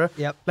is Edinburgh.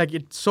 Yep. Like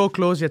it's so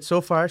close yet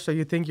so far, so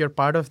you think you're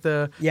part of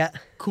the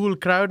cool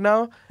crowd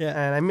now. Yeah.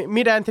 And I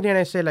meet Anthony and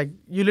I say like,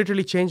 you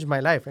literally changed my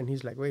life. And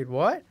he's like, wait,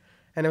 what?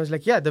 And I was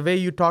like, yeah, the way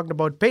you talked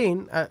about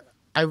pain,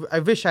 I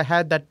wish I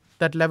had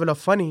that level of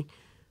funny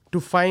to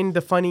find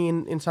the funny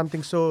in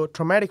something so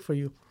traumatic for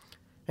you.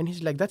 And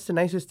he's like, that's the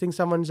nicest thing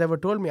someone's ever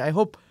told me. I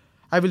hope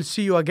I will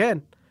see you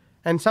again.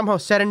 And somehow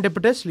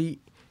serendipitously,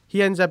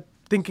 he ends up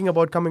thinking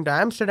about coming to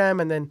Amsterdam,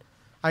 and then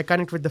I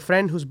connect with the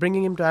friend who's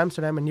bringing him to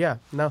Amsterdam, and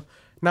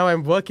now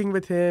I'm working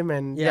with him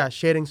and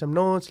sharing some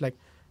notes. Like,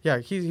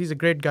 he's a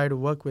great guy to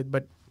work with,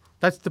 but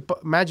that's the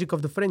magic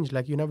of the Fringe.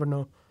 Like, you never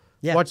know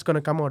what's going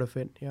to come out of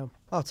it. Yeah.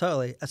 Oh,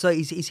 totally. So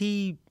is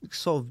he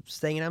sort of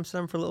staying in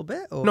Amsterdam for a little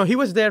bit? Or? No, he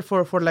was there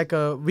for like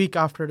a week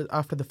after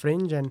the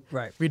Fringe, and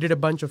right. we did a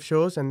bunch of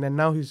shows, and then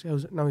now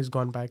he's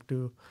gone back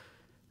to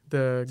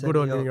the good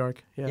old New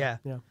York. Yeah.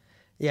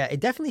 Yeah,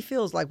 it definitely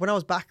feels like when I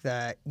was back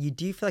there, you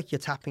do feel like you're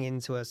tapping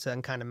into a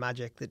certain kind of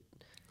magic that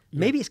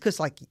maybe it's because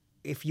like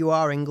if you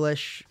are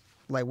English,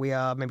 like we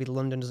are, maybe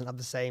London doesn't have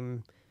the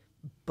same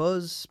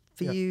buzz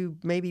for you,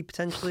 maybe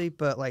potentially,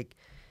 but like,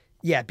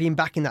 being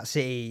back in that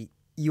city,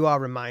 you are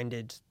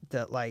reminded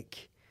that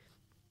like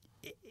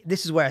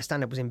this is where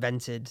stand-up was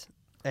invented,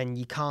 and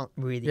you can't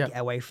really get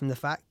away from the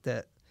fact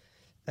that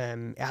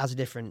it has a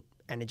different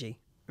energy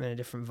and a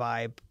different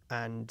vibe,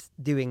 and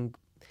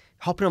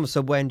hopping on the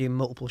subway and doing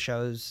multiple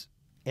shows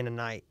in a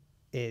night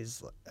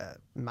is a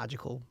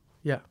magical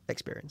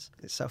experience.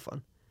 It's so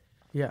fun.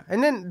 Yeah.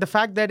 And then the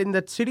fact that in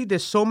that city,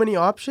 there's so many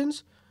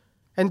options,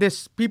 and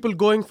there's people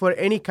going for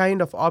any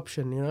kind of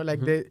option, you know,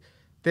 like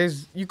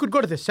you could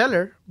go to the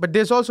Cellar, but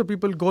there's also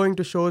people going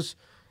to shows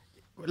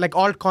like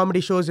alt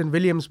comedy shows in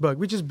Williamsburg,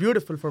 which is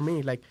beautiful for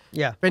me. Like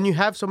when you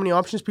have so many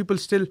options,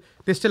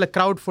 there's still a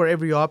crowd for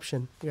every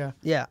option. Yeah.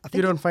 Yeah. I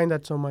think you don't find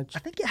that so much. I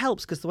think it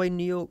helps because the way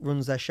New York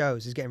runs their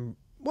shows is getting,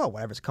 well,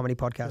 whatever, it's a comedy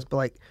podcast, but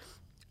like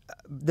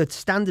the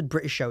standard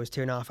British show is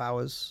 2.5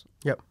 hours.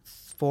 Yep.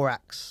 4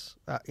 acts,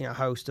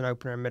 host, an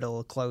opener, a middle,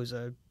 a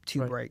closer,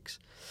 2 breaks.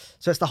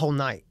 So it's the whole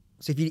night.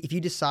 So if you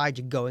decide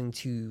you're going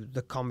to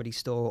the Comedy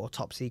Store or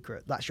Top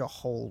Secret, that's your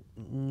whole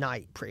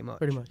night pretty much.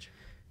 Pretty much.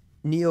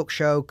 New York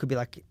show could be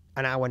like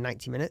an hour,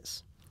 90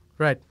 minutes.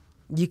 Right.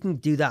 You can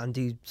do that and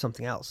do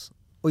something else.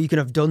 Or you can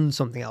have done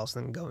something else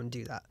and then go and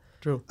do that.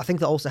 True. I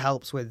think that also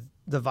helps with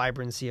the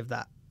vibrancy of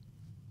that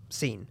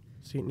scene.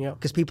 Yeah.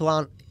 Because people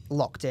aren't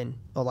locked in,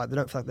 or like they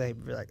don't feel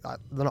like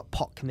they're not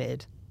pot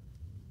committed.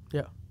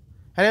 Yeah.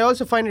 And I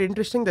also find it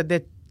interesting that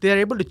they're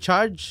able to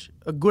charge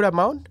a good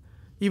amount.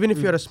 Even if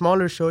you're a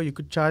smaller show, you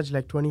could charge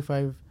like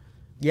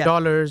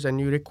 $25 and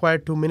you require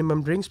 2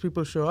 minimum drinks,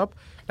 people show up.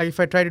 Like if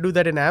I try to do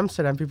that in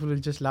Amsterdam, people will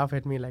just laugh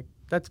at me like,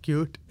 that's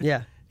cute.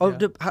 Yeah. Oh,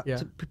 do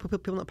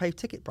people not pay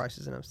ticket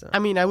prices in Amsterdam? I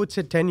mean, I would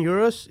say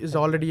 €10 is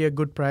already a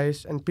good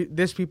price. And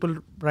there's people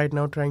right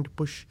now trying to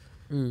push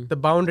the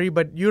boundary.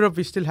 But Europe,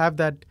 we still have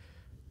that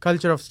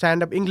culture of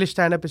stand-up. English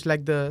stand-up is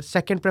like the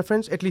second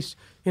preference, at least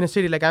in a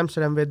city like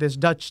Amsterdam where there's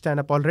Dutch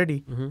stand-up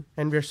already.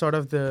 And we're sort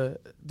of the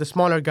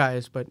smaller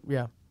guys, but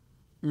yeah.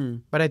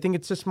 But I think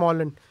it's a small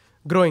and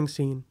growing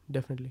scene,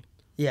 definitely.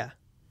 Yeah.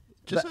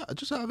 Just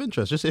out of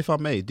interest, just if I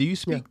may, do you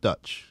speak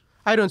Dutch?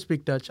 I don't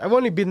speak Dutch. I've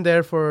only been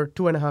there for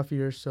 2.5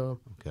 years, so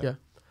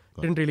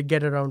didn't really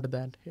get around to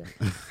that.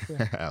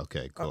 Yeah.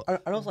 Okay, cool. And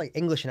also like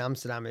English in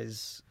Amsterdam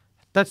is...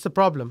 That's the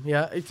problem,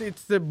 yeah.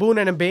 It's the boon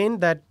and a bane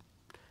that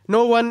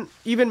no one,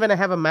 even when I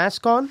have a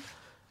mask on,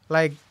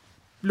 like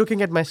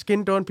looking at my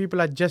skin tone,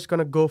 people are just going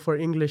to go for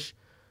English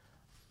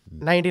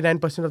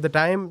 99% of the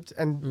time,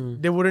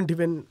 and they wouldn't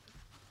even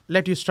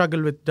let you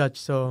struggle with Dutch.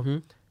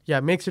 So,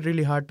 it makes it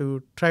really hard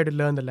to try to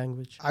learn the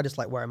language. I just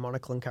like wear a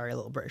monocle and carry a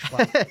little British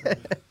flag.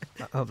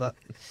 I love that.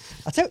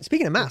 I'll tell you,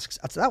 speaking of masks,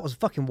 that was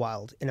fucking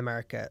wild in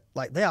America.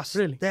 Like they are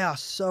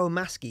so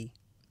masky.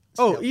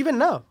 Still. Oh, even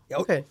now?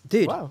 Okay.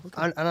 Dude. Wow.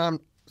 Okay. And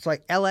it's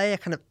like LA,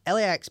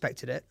 I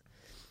expected it.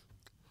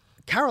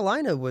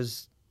 Carolina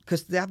was,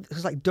 because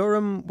like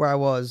Durham, where I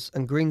was,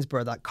 and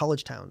Greensboro, like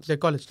college towns. They're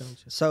college towns.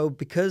 Yeah. So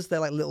because they're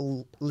like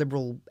little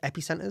liberal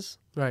epicenters,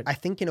 right? I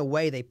think in a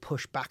way they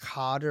push back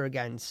harder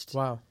against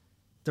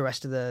the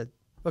rest of the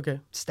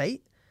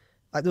state.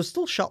 Like there's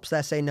still shops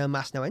there saying no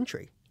mask, no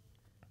entry.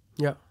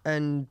 Yeah.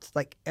 And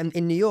like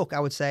in New York, I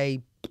would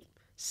say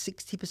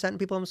 60% of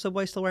people on the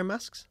subway still wearing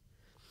masks.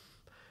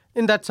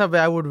 In that subway,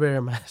 I would wear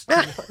a mask.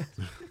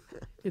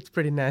 It's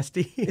pretty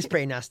nasty. It's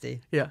pretty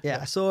nasty. Yeah.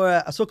 I saw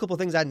a couple of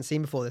things I hadn't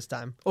seen before this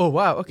time. Oh,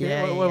 wow.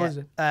 Okay. What was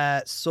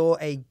it? Saw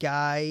a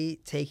guy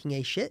taking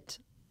a shit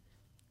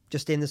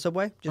just in the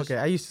subway.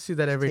 I used to see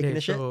that every day.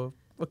 Shit. So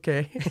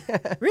okay.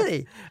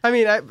 Really? I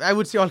mean, I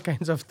would see all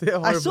kinds of.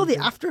 I saw the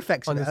after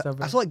effects on of the it.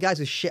 subway. I saw like guys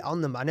with shit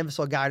on them. But I never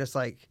saw a guy just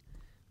like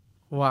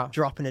Wow.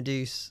 dropping a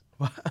deuce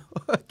Wow.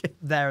 Okay.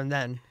 there and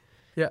then.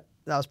 Yeah.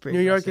 That was pretty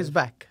New York impressive. is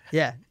back.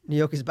 Yeah, New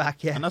York is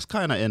back, yeah. And that's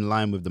kind of in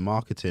line with the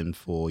marketing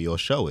for your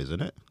show,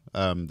 isn't it?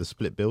 The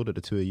split bill that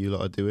the two of you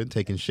lot are doing,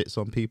 taking shits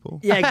on people.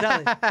 Yeah,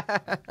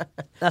 exactly.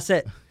 That's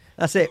it.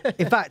 That's it.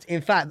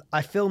 In fact,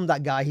 I filmed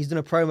that guy. He's done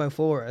a promo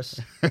for us.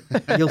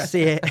 You'll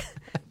see it.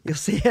 You'll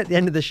see it at the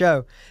end of the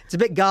show. It's a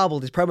bit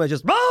garbled. His promo is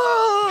just.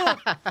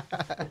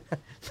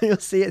 You'll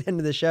see it at the end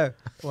of the show.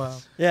 Wow.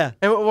 Yeah.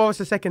 And what was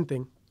the second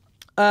thing?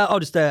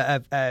 Just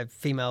a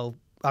female.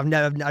 I've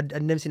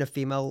never seen a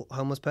female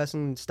homeless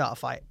person start a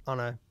fight on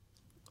a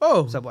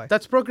subway.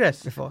 That's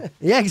progress. before.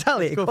 Yeah,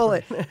 exactly. go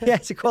Equality. Yeah,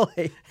 it's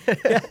equality.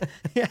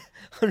 Yeah,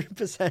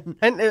 100%.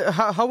 And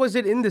how was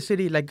it in the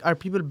city? Like, are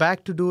people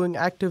back to doing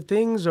active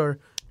things or?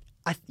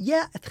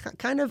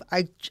 Kind of.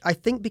 I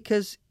think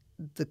because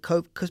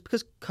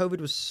COVID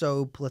was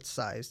so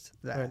politicized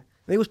there. Right.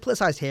 I mean, it was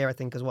politicized here, I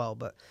think, as well,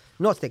 but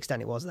not to the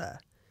extent it was there.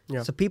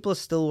 Yeah. So people are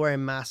still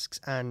wearing masks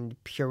and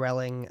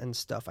Purelling and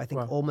stuff. I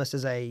think Wow. almost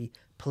as a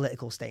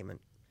political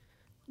statement.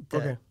 That,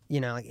 Okay.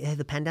 You know, like, hey,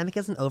 the pandemic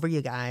isn't over,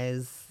 you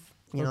guys.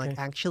 You know, like,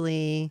 Okay.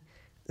 actually,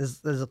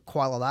 there's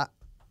quite a lot of that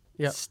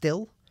Yeah.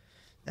 still.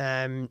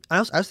 I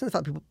also think the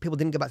fact that people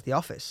didn't go back to the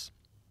office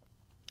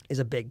is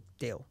a big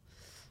deal.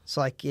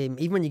 So, like,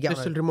 even when you get They're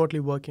on still remotely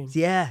working.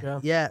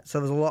 yeah. So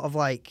there's a lot of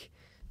like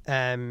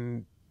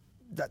none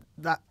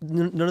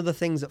of the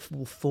things that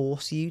will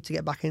force you to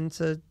get back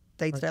into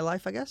day-to-day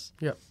life, I guess,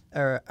 Yeah.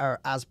 are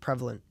as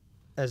prevalent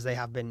as they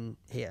have been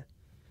here,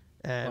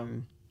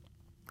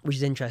 which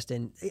is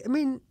interesting. I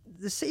mean,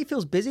 the city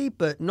feels busy,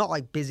 but not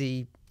like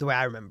busy the way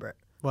I remember it.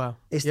 Wow.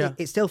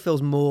 It still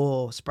feels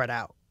more spread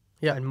out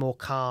Yeah. and more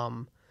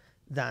calm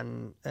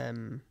than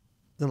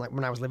like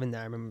when I was living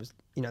there. I remember,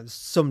 you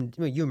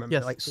remember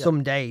Yes, like yeah.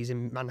 some days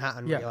in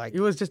Manhattan where Yeah. you're like,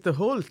 It was just the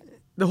whole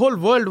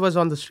world was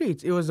on the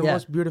streets. It was the Yeah.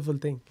 most beautiful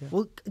thing. Yeah.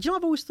 well, do you know what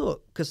I've always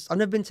thought? Because I've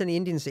never been to any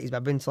Indian cities, but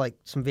I've been to like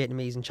some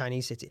Vietnamese and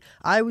Chinese cities.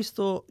 I always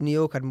thought New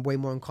York had way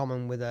more in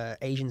common with an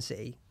Asian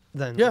city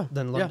than Yeah.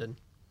 London.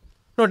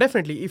 No,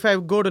 definitely. If I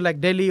go to like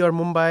Delhi or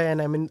Mumbai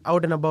and I'm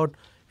out and about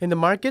in the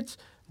markets,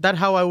 that's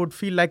how I would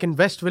feel like in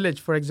West Village,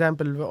 for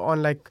example,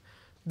 on like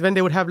when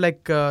they would have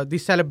like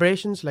these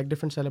celebrations, like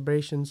different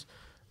celebrations,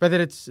 whether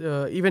it's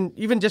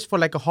even just for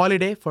like a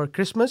holiday for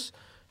Christmas,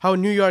 how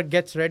New York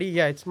gets ready.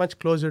 Yeah, it's much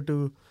closer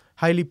to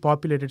highly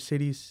populated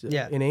cities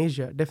Yeah. in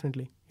Asia,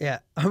 definitely. Yeah,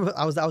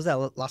 I was there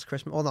last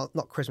Christmas, or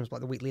not Christmas, but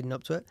like the week leading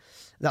up to it.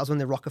 That was when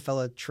the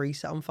Rockefeller tree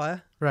set on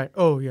fire. Right.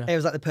 Oh, yeah. It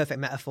was like the perfect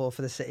metaphor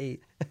for the city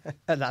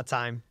at that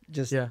time.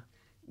 Just Yeah.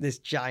 this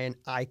giant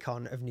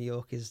icon of New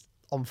York is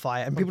on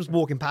fire, and people just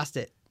walking past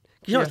it.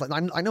 'Cause you know, it's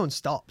like no one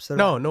stops. They're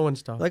No one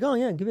stopped. like, oh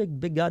yeah, give me a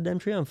big goddamn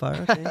tree on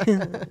fire. Okay.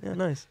 Yeah,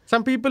 nice.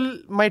 Some people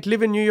might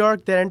live in New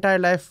York their entire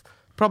life,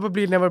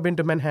 probably never been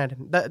to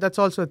Manhattan. That's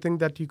also a thing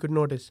that you could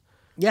notice.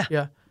 Yeah.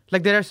 Yeah.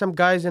 Like there are some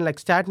guys in like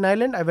Staten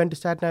Island. I went to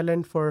Staten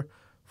Island for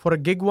a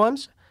gig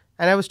once,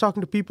 and I was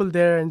talking to people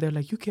there, and they're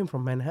like, "You came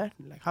from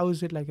Manhattan? Like, how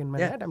is it like in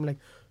Manhattan?" I'm like,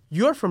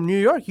 "You're from New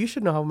York. You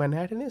should know how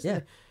Manhattan is." Yeah.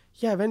 Like,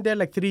 yeah, I went there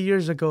like 3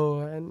 years ago,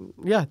 and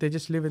yeah, they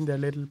just live in their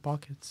little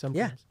pockets sometimes.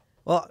 Yeah.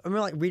 Well, I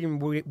remember like reading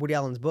Woody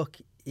Allen's book.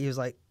 He was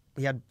like,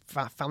 he had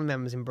family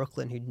members in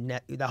Brooklyn who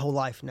their whole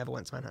life never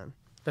went to Manhattan.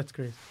 That's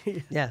crazy.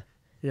 Yeah.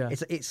 Yeah.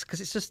 It's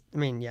because it's just, I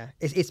mean, yeah,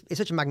 it's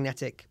such a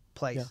magnetic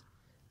place.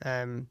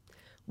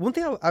 One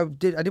thing I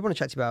did want to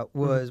chat to you about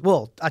was,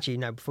 well, actually,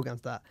 no, before we get on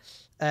to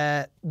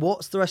that,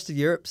 what's the rest of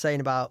Europe saying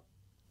about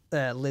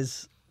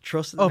Liz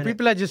Truss? At the minute?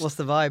 People are just what's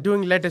the vibe?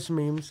 doing lettuce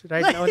memes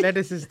right now.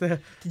 Lettuce is the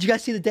Did you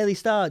guys see the Daily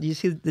Star? Did you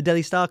see the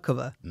Daily Star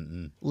cover?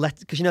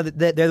 Because you know that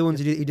they're the ones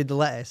who did the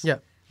lettuce. Yeah.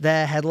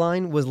 Their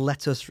headline was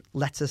 "Let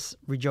us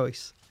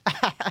rejoice,"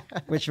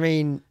 which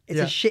mean it's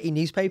Yeah. a shitty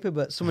newspaper,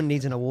 but someone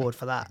needs an award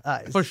for that.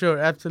 That is, for sure,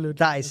 absolutely.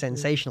 that is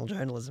sensational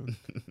journalism.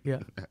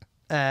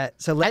 Yeah.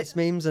 So lettuce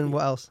memes and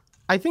what else?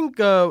 I think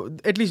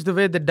at least the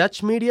way the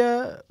Dutch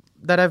media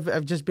that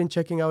I've just been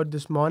checking out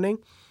this morning,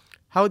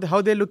 how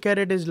they look at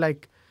it is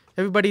like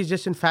everybody's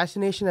just in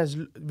fascination as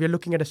we're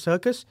looking at a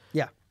circus.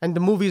 Yeah. And the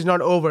movie's not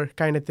over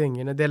kind of thing.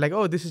 You know, they're like,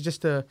 oh, this is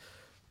just the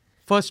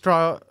first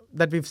straw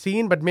that we've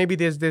seen, but maybe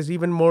there's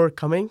even more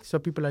coming. So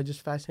people are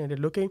just fascinated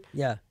looking.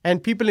 Yeah.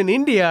 And people in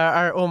India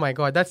are, oh my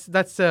God, that's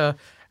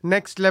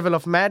next level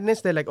of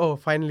madness. They're like, oh,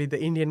 finally the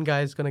Indian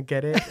guy is gonna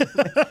get it.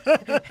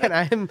 And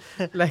I'm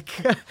like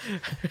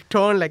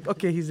torn, like,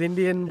 okay, he's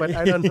Indian, but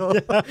I don't know.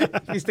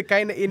 He's the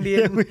kind of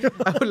Indian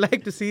I would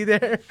like to see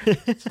there.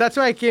 So that's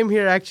why I came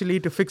here actually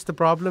to fix the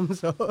problem.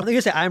 So I think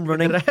you say I'm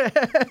running.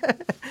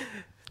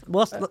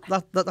 Well,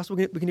 that's what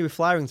we can do with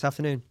flyering this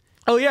afternoon.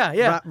 oh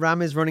yeah.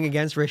 Ram is running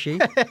against Rishi.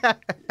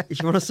 If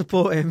you want to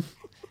support him,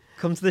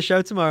 come to the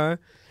show tomorrow.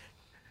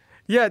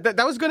 Yeah,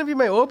 that was going to be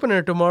my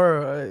opener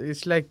tomorrow.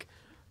 It's like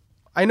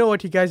I know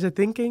what you guys are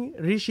thinking.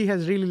 Rishi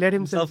has really let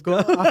himself go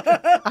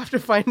after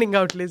finding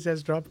out Liz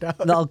has dropped out.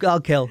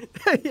 That'll kill.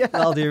 Yeah.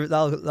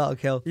 That'll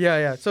kill.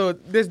 Yeah. So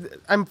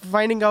I'm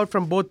finding out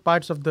from both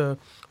parts of the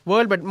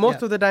world, but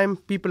most of the time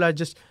people are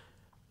just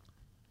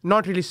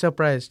not really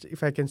surprised,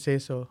 if I can say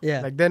so.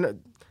 Yeah. Like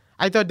then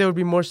I thought they would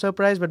be more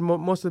surprised, but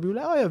most of the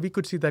people are like, oh yeah, we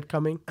could see that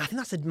coming. I think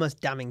that's the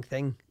most damning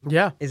thing.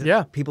 Yeah. Is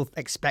that people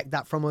expect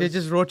that from us. They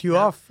just wrote you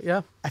off.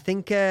 Yeah. I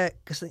think,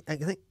 because I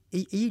think, are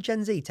you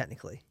Gen Z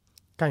technically?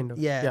 Kind of.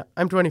 Yeah.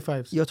 I'm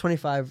 25. So. You're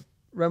 25.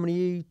 Roman, are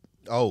you?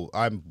 Oh,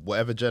 I'm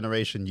whatever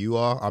generation you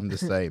are, I'm the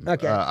same.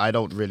 Okay. I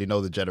don't really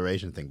know the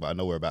generation thing, but I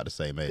know we're about the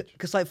same age.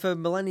 Because like for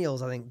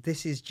millennials, I think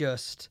this is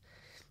just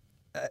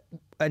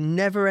a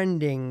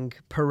never-ending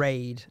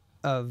parade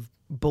of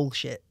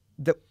bullshit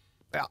that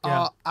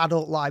our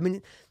adult life. I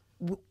mean,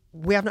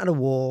 we haven't had a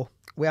war.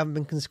 We haven't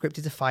been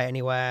conscripted to fight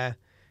anywhere.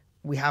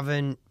 We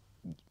haven't,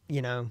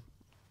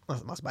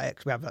 that's about it.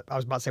 Cause I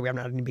was about to say we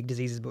haven't had any big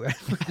diseases, but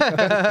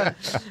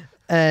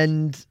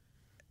and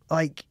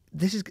like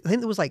this is. I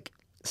think there was like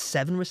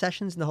 7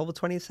 recessions in the whole of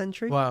the 20th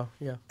century. Wow.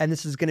 Yeah. And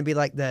this is going to be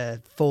like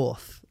the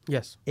 4th.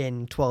 Yes.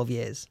 In 12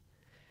 years,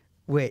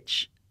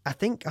 which I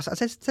think I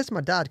said to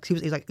my dad because he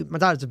was like, my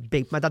dad's a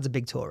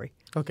big Tory.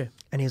 Okay.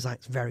 And he was like,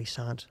 it's very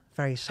sad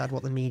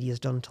what the media's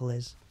done to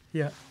Liz.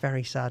 Yeah.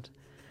 Very sad.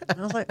 And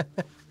I was like,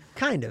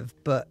 kind of,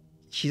 but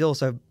she's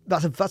also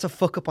that's a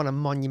fuck up on a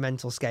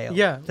monumental scale.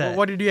 Yeah. Well,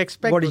 what did you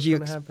expect? What did you?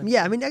 Happen?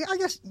 Yeah. I mean, I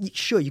guess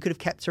sure you could have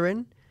kept her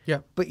in. Yeah.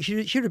 But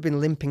she should have been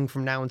limping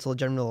from now until the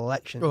general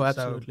election. Oh,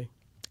 absolutely.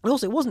 And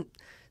also, it wasn't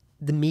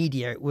the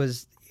media. It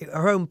was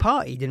her own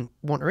party didn't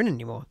want her in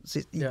anymore.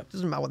 So it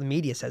doesn't matter what the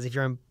media says if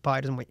your own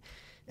party doesn't want.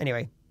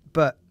 Anyway,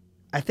 but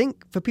I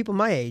think for people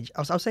my age,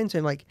 I was saying to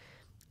him like,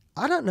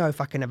 I don't know if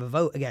I can ever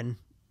vote again.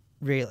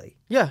 Really?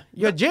 Yeah,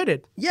 you're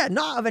jaded. Yeah,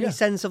 not out of any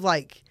sense of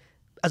like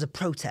as a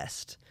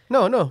protest.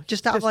 No.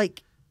 Just out of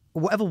like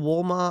whatever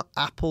Walmart,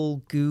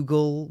 Apple,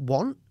 Google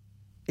want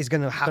is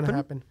going to happen. It's going to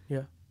happen.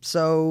 Yeah.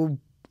 So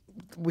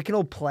we can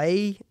all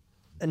play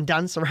and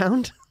dance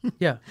around.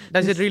 Yeah.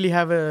 Does it really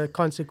have a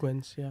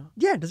consequence? Yeah.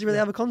 Yeah. Does it really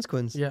have a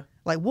consequence? Yeah.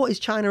 Like, what is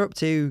China up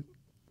to?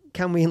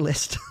 Can we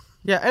enlist?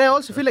 Yeah. And I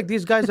also feel like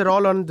these guys are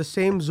all on the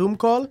same Zoom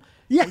call.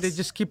 Yes. And they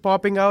just keep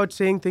popping out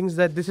saying things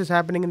that this is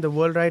happening in the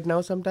world right now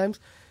sometimes.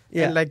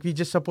 Yeah. And like we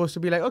just supposed to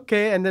be like,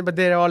 okay. And then, but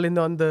they're all in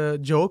on the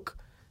joke.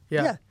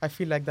 Yeah. I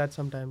feel like that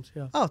sometimes.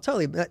 Yeah. Oh,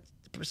 totally.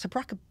 So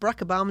Barack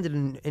Obama did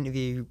an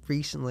interview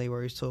recently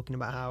where he was talking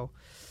about how,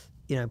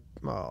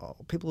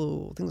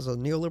 people think there's a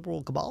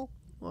neoliberal cabal.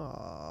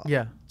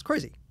 Yeah. It's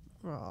crazy.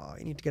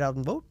 You need to get out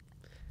and vote.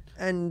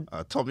 And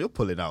Tom, you're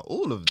pulling out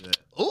all of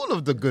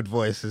the good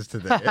voices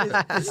today.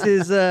 This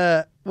is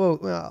I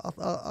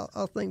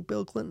think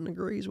Bill Clinton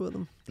agrees with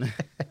him.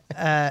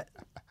 But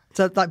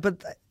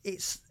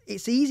it's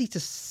easy to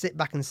sit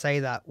back and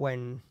say that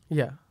when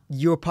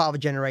you're part of a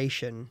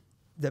generation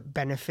that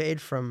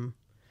benefited from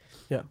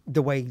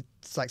the way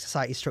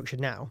society's structured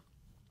now.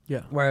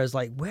 Yeah. Whereas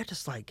we're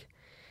just like.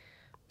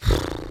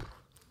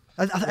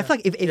 I feel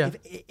like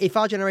if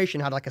our generation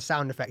had like a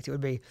sound effect, it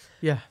would be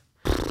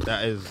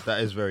That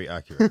is very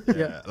accurate.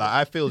 Yeah. Like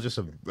I feel just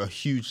a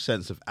huge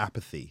sense of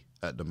apathy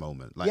at the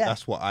moment. Like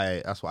that's what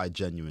I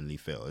genuinely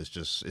feel. It's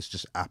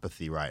just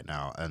apathy right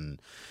now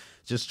and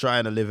just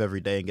trying to live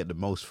every day and get the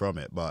most from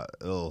it. But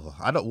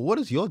what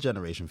does your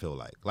generation feel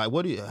like? Like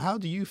how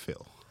do you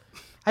feel?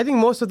 I think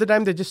most of the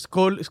time they're just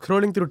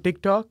scrolling through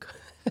TikTok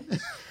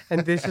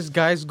and there's just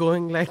guys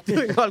going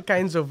doing all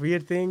kinds of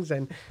weird things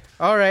and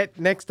all right,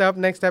 next up,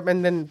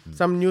 and then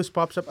some news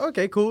pops up.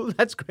 Okay, cool,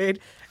 that's great.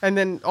 And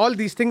then all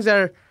these things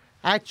are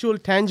actual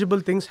tangible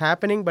things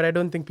happening, but I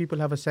don't think people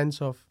have a sense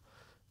of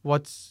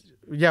what's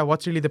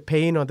really the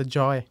pain or the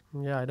joy.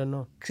 Yeah, I don't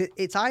know.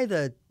 It's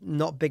either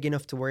not big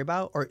enough to worry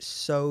about or it's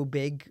so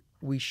big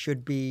we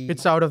should be...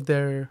 It's out of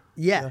their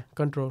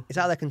control. It's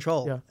out of their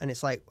control. Yeah. And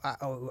it's like,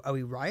 are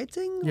we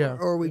rioting? Yeah.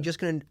 Or are we just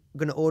going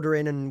to order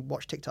in and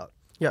watch TikTok?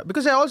 Yeah,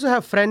 because I also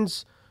have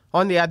friends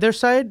on the other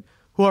side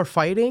who are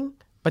fighting,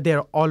 but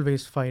they're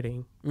always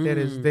fighting.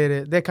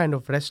 They're kind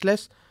of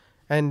restless.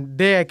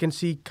 And I can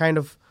see kind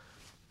of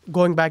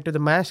going back to the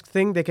mask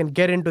thing, they can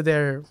get into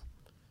their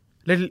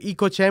little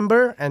echo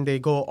chamber and they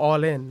go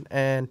all in.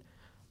 And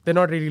they're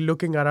not really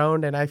looking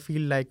around. And I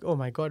feel like, oh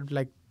my God,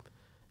 like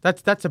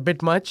that's a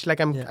bit much. Like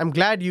I'm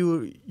glad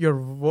you're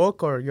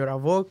woke or you're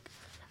awoke.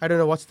 I don't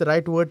know what's the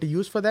right word to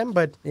use for them.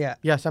 But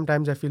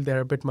sometimes I feel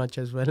they're a bit much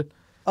as well.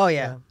 Oh,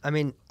 yeah. I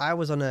mean, I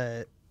was on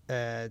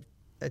I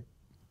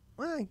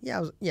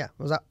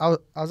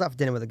was out for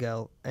dinner with a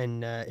girl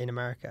in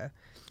America.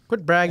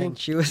 Quit bragging. And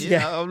she was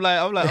I'm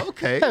like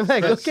okay. I'm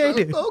like okay,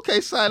 dude.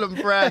 Okay,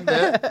 silent brag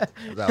there.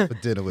 I was out for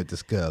dinner with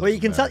this girl. Well, you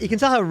can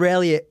tell how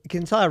rarely it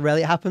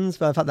happens.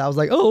 By the fact that I was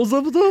like, oh,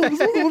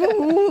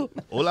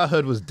 all I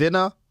heard was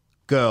dinner,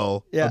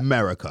 girl,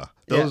 America.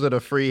 Those are the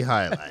 3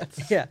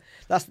 highlights. Yeah,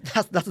 that's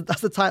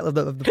the title of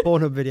the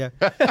Pornhub video.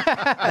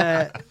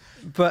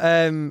 But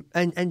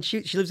and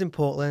she lives in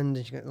Portland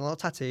and she got a lot of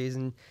tattoos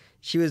and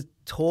she was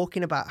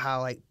talking about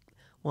how I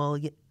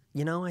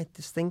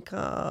just think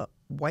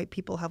white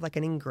people have like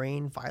an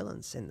ingrained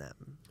violence in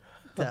them.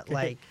 That Okay.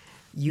 like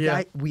you Yeah.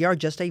 guys, we are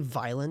just a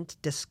violent,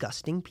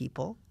 disgusting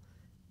people,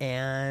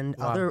 and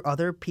Wow.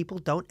 other people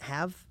don't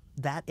have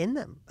that in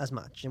them as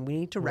much, and we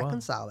need to Wow.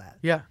 reconcile that.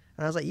 Yeah.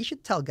 And I was like, you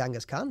should tell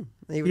Genghis Khan.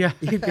 Yeah.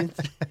 He'd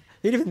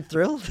have been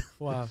thrilled.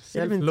 Wow. He'd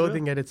have been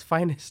Self-loathing at its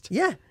finest.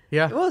 Yeah,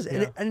 Yeah. it was.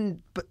 Yeah.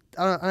 But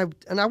I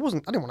didn't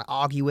want to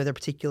argue with her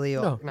particularly.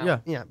 Or,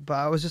 No, yeah. But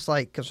I was just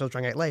like, because I was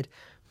trying to get laid.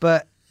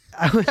 But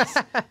I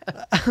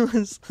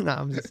was,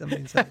 I'm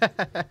being silly.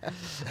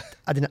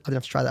 I didn't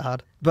have to try that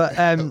hard. But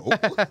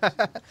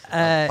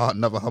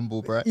Another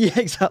humble brat. yeah,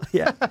 exactly.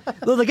 Yeah.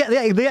 Well, they're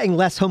getting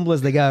less humble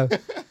as they go.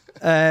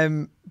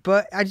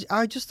 But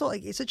I just thought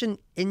like it's such an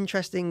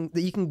interesting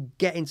that you can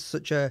get into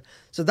such a.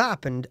 So that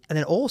happened, and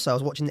then also I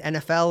was watching the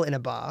NFL in a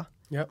bar,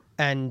 Yep.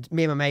 and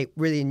me and my mate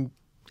we didn't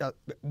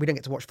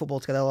get to watch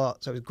football together a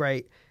lot, so it was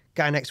great.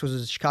 Guy next to us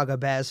was a Chicago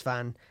Bears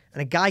fan,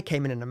 and a guy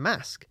came in a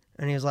mask,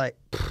 and he was like,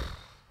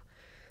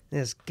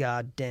 "This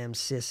goddamn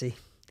sissy."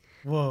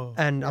 Whoa.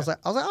 And I was like,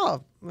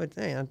 oh,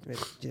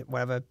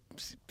 whatever,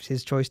 it's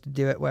his choice to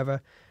do it, whatever.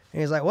 And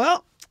he was like,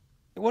 well,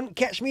 you wouldn't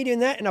catch me doing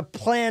that in a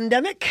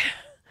pandemic.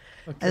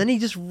 Okay. And then he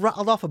just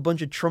rattled off a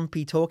bunch of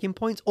Trumpy talking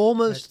points,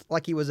 almost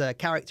like he was a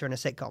character in a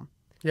sitcom.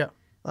 Yeah.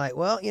 Like,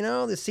 well, the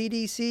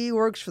CDC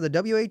works for the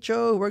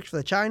WHO, works for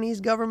the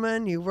Chinese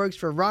government, he works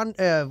for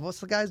what's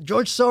the guy's?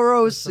 George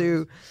Soros,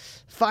 who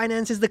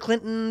finances the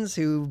Clintons,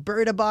 who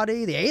buried a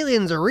body. The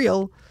aliens are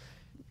real.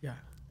 Yeah.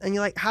 And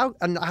you're like, how?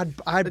 And I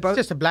had It's both.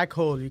 just a black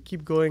hole. You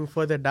keep going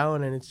further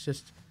down, and it's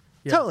just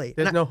Totally.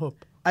 There's And no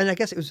hope. And I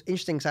guess it was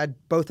interesting because I had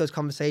both those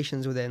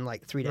conversations within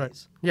like 3 days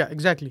Right. Yeah.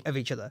 Exactly. of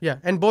each other. Yeah.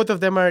 And both of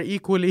them are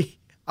equally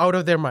out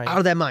of their mind. Out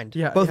of their mind.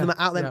 Yeah, Both yeah, of them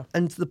are out of their yeah.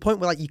 And to the point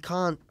where like you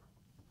can't,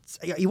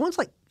 you want to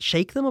like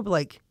shake them or be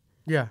like,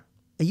 Yeah.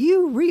 are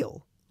you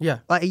real? Yeah.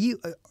 Like,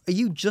 are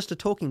you just a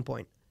talking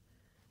point?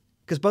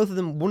 Because both of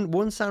them,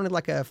 one sounded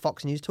like a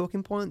Fox News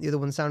talking point. The other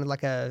one sounded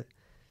like a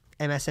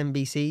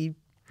MSNBC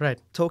Right.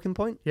 talking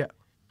point. Yeah.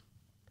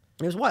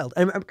 It was wild.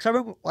 And because I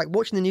remember like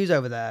watching the news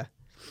over there,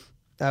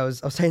 I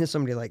was saying to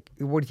somebody like,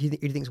 what do you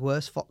think is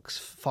worse,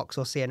 Fox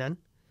or CNN?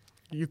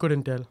 You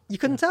couldn't tell. You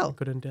couldn't tell. You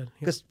couldn't tell. Yeah.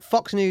 Because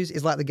Fox News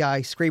is like the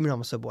guy screaming on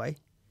the subway,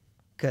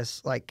 because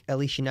like at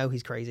least you know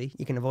he's crazy,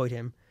 you can avoid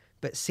him.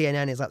 But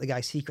CNN is like the guy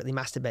secretly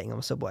masturbating on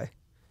the subway.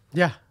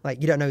 Yeah.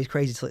 Like you don't know he's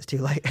crazy till it's too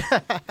late.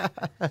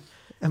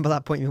 And by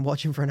that point, you've been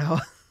watching for an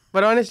hour.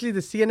 But honestly,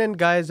 the CNN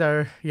guys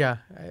are,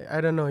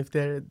 I don't know if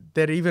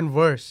they're even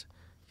worse.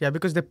 Yeah,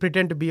 because they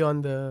pretend to be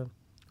on the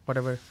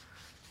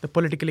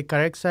politically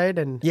correct side,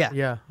 and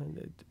Yeah.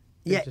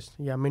 they're just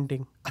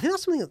minting. I think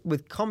that's something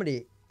with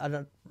comedy.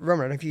 Roman,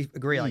 I don't know if you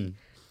agree. Like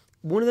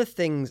one of the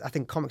things I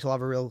think comics will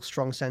have a real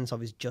strong sense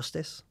of is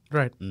justice.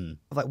 Right.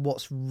 Of like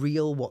what's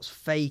real, what's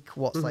fake,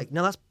 what's like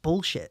no, that's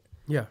bullshit.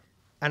 Yeah.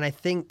 And I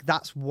think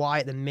that's why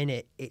at the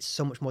minute it's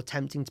so much more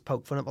tempting to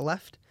poke fun at the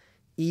left,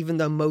 even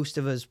though most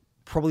of us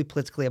probably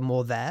politically are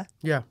more there.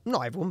 Yeah.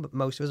 Not everyone, but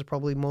most of us are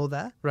probably more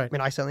there. Right. I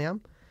mean, I certainly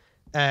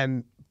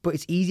am. But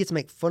it's easier to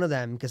make fun of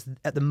them because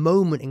at the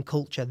moment in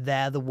culture,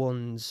 they're the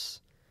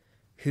ones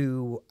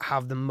who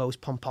have the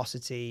most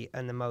pomposity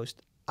and the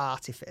most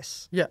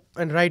artifice Yeah.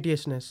 And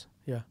righteousness.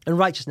 Yeah. and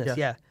righteousness.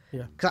 Yeah.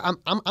 Yeah. Because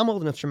I'm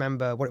old enough to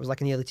remember what it was like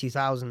in the early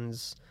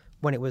 2000s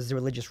when it was the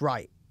religious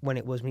right, when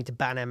it was we need to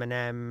ban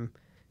Eminem,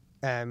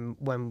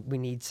 when we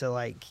need to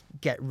like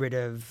get rid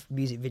of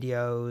music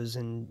videos,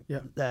 and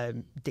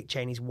Dick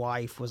Cheney's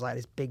wife was like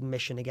this big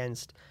mission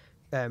against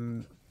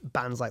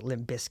bands like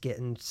Limp Bizkit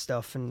and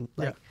stuff, and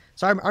like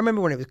so I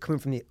remember when it was coming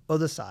from the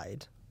other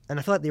side, and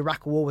I feel like the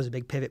Iraq War was a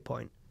big pivot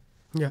point.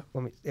 Yeah.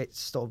 When it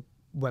sort of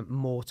went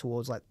more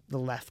towards like the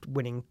left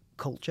winning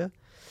culture,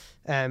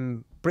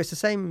 but it's the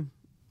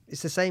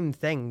same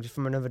thing just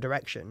from another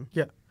direction.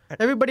 Yeah.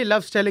 Everybody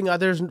loves telling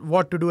others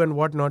what to do and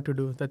what not to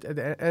do. That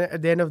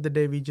at the end of the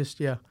day, we just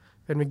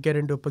when we get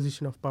into a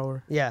position of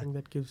power, I think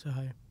that gives a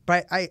high.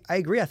 But I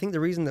agree. I think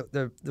the reason that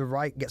the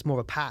right gets more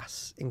of a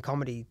pass in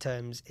comedy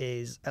terms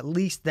is at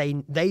least they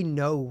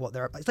know what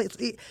they're.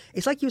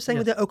 It's like you were saying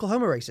with the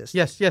Oklahoma racists.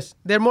 Yes,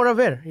 they're more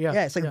aware. Yeah,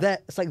 yeah.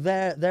 It's like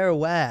they're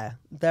aware.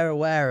 They're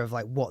aware of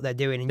like what they're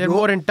doing. And they're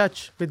more in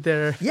touch with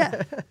their.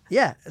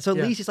 yeah. So at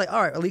least it's like,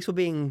 all right. At least we're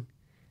being.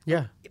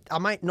 Yeah. I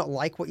might not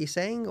like what you're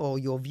saying or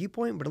your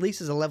viewpoint, but at least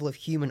there's a level of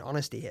human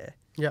honesty here.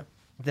 Yeah.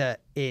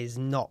 That is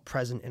not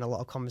present in a lot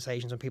of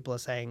conversations when people are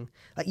saying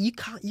like you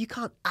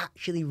can't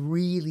actually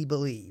really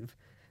believe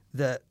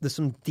that there's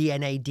some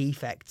DNA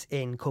defect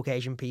in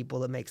Caucasian people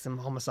that makes them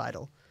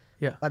homicidal.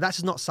 Yeah. Like that's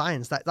just not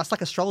science. That's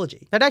like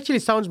astrology. That actually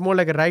sounds more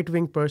like a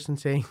right-wing person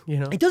saying,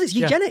 It does. It's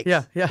eugenics.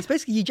 Yeah. It's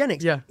basically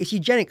eugenics. Yeah. It's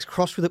eugenics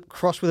crossed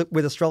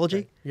with astrology.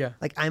 Right. Yeah.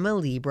 Like I'm a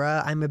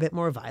Libra. I'm a bit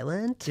more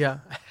violent. Yeah.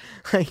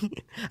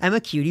 Like, I'm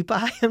a cutie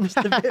pie. I'm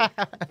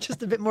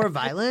just a bit more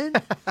violent.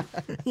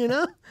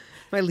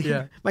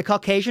 My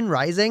Caucasian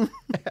rising.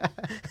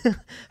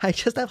 I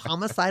just have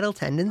homicidal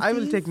tendencies. I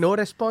will take no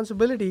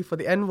responsibility for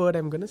the N word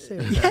I'm going to say.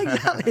 Yeah,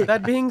 exactly.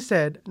 That being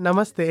said,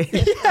 namaste.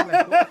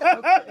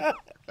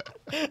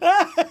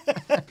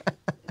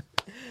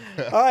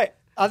 All right.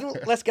 I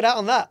think let's get out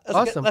on that.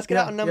 Awesome. Let's get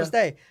out on Yeah,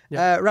 Namaste.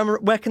 yeah. Ram,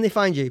 where can they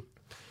find you?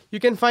 You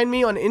can find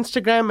me on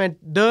Instagram at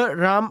the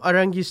Ram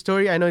Arrangi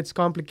story. I know it's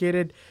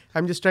complicated.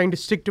 I'm just trying to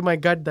stick to my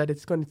gut that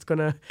it's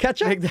gonna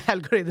Catch up? make the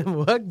algorithm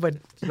work, but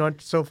it's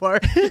not so far.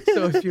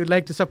 So if you'd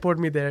like to support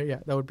me there, yeah,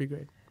 that would be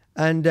great.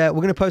 And we're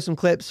going to post some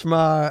clips from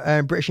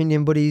our British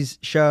Indian Buddies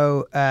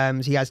show, so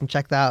you guys can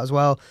check that out as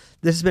well.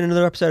 This has been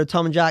another episode of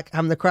Tom and Jack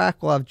Having the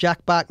Crack. We'll have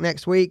Jack back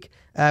next week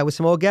with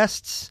some more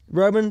guests.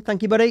 Roman,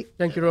 thank you, buddy.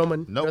 Thank you,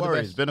 Roman. No You're the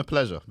worries. best. Been a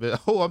pleasure.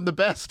 Oh, I'm the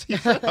best. He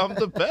said I'm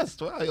the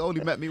best. Well, he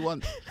only met me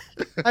once.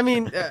 I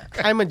mean,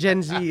 I'm a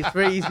Gen Z. It's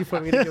very easy for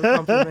me to give a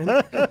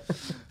compliment.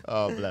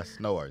 Oh, bless.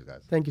 No worries,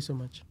 guys. Thank you so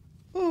much.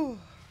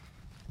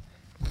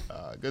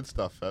 Good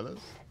stuff, fellas.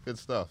 Good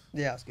stuff.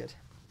 Yeah, that's good.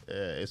 Yeah,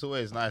 it's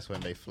always nice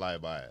when they fly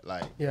by.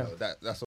 Like, Yeah. that's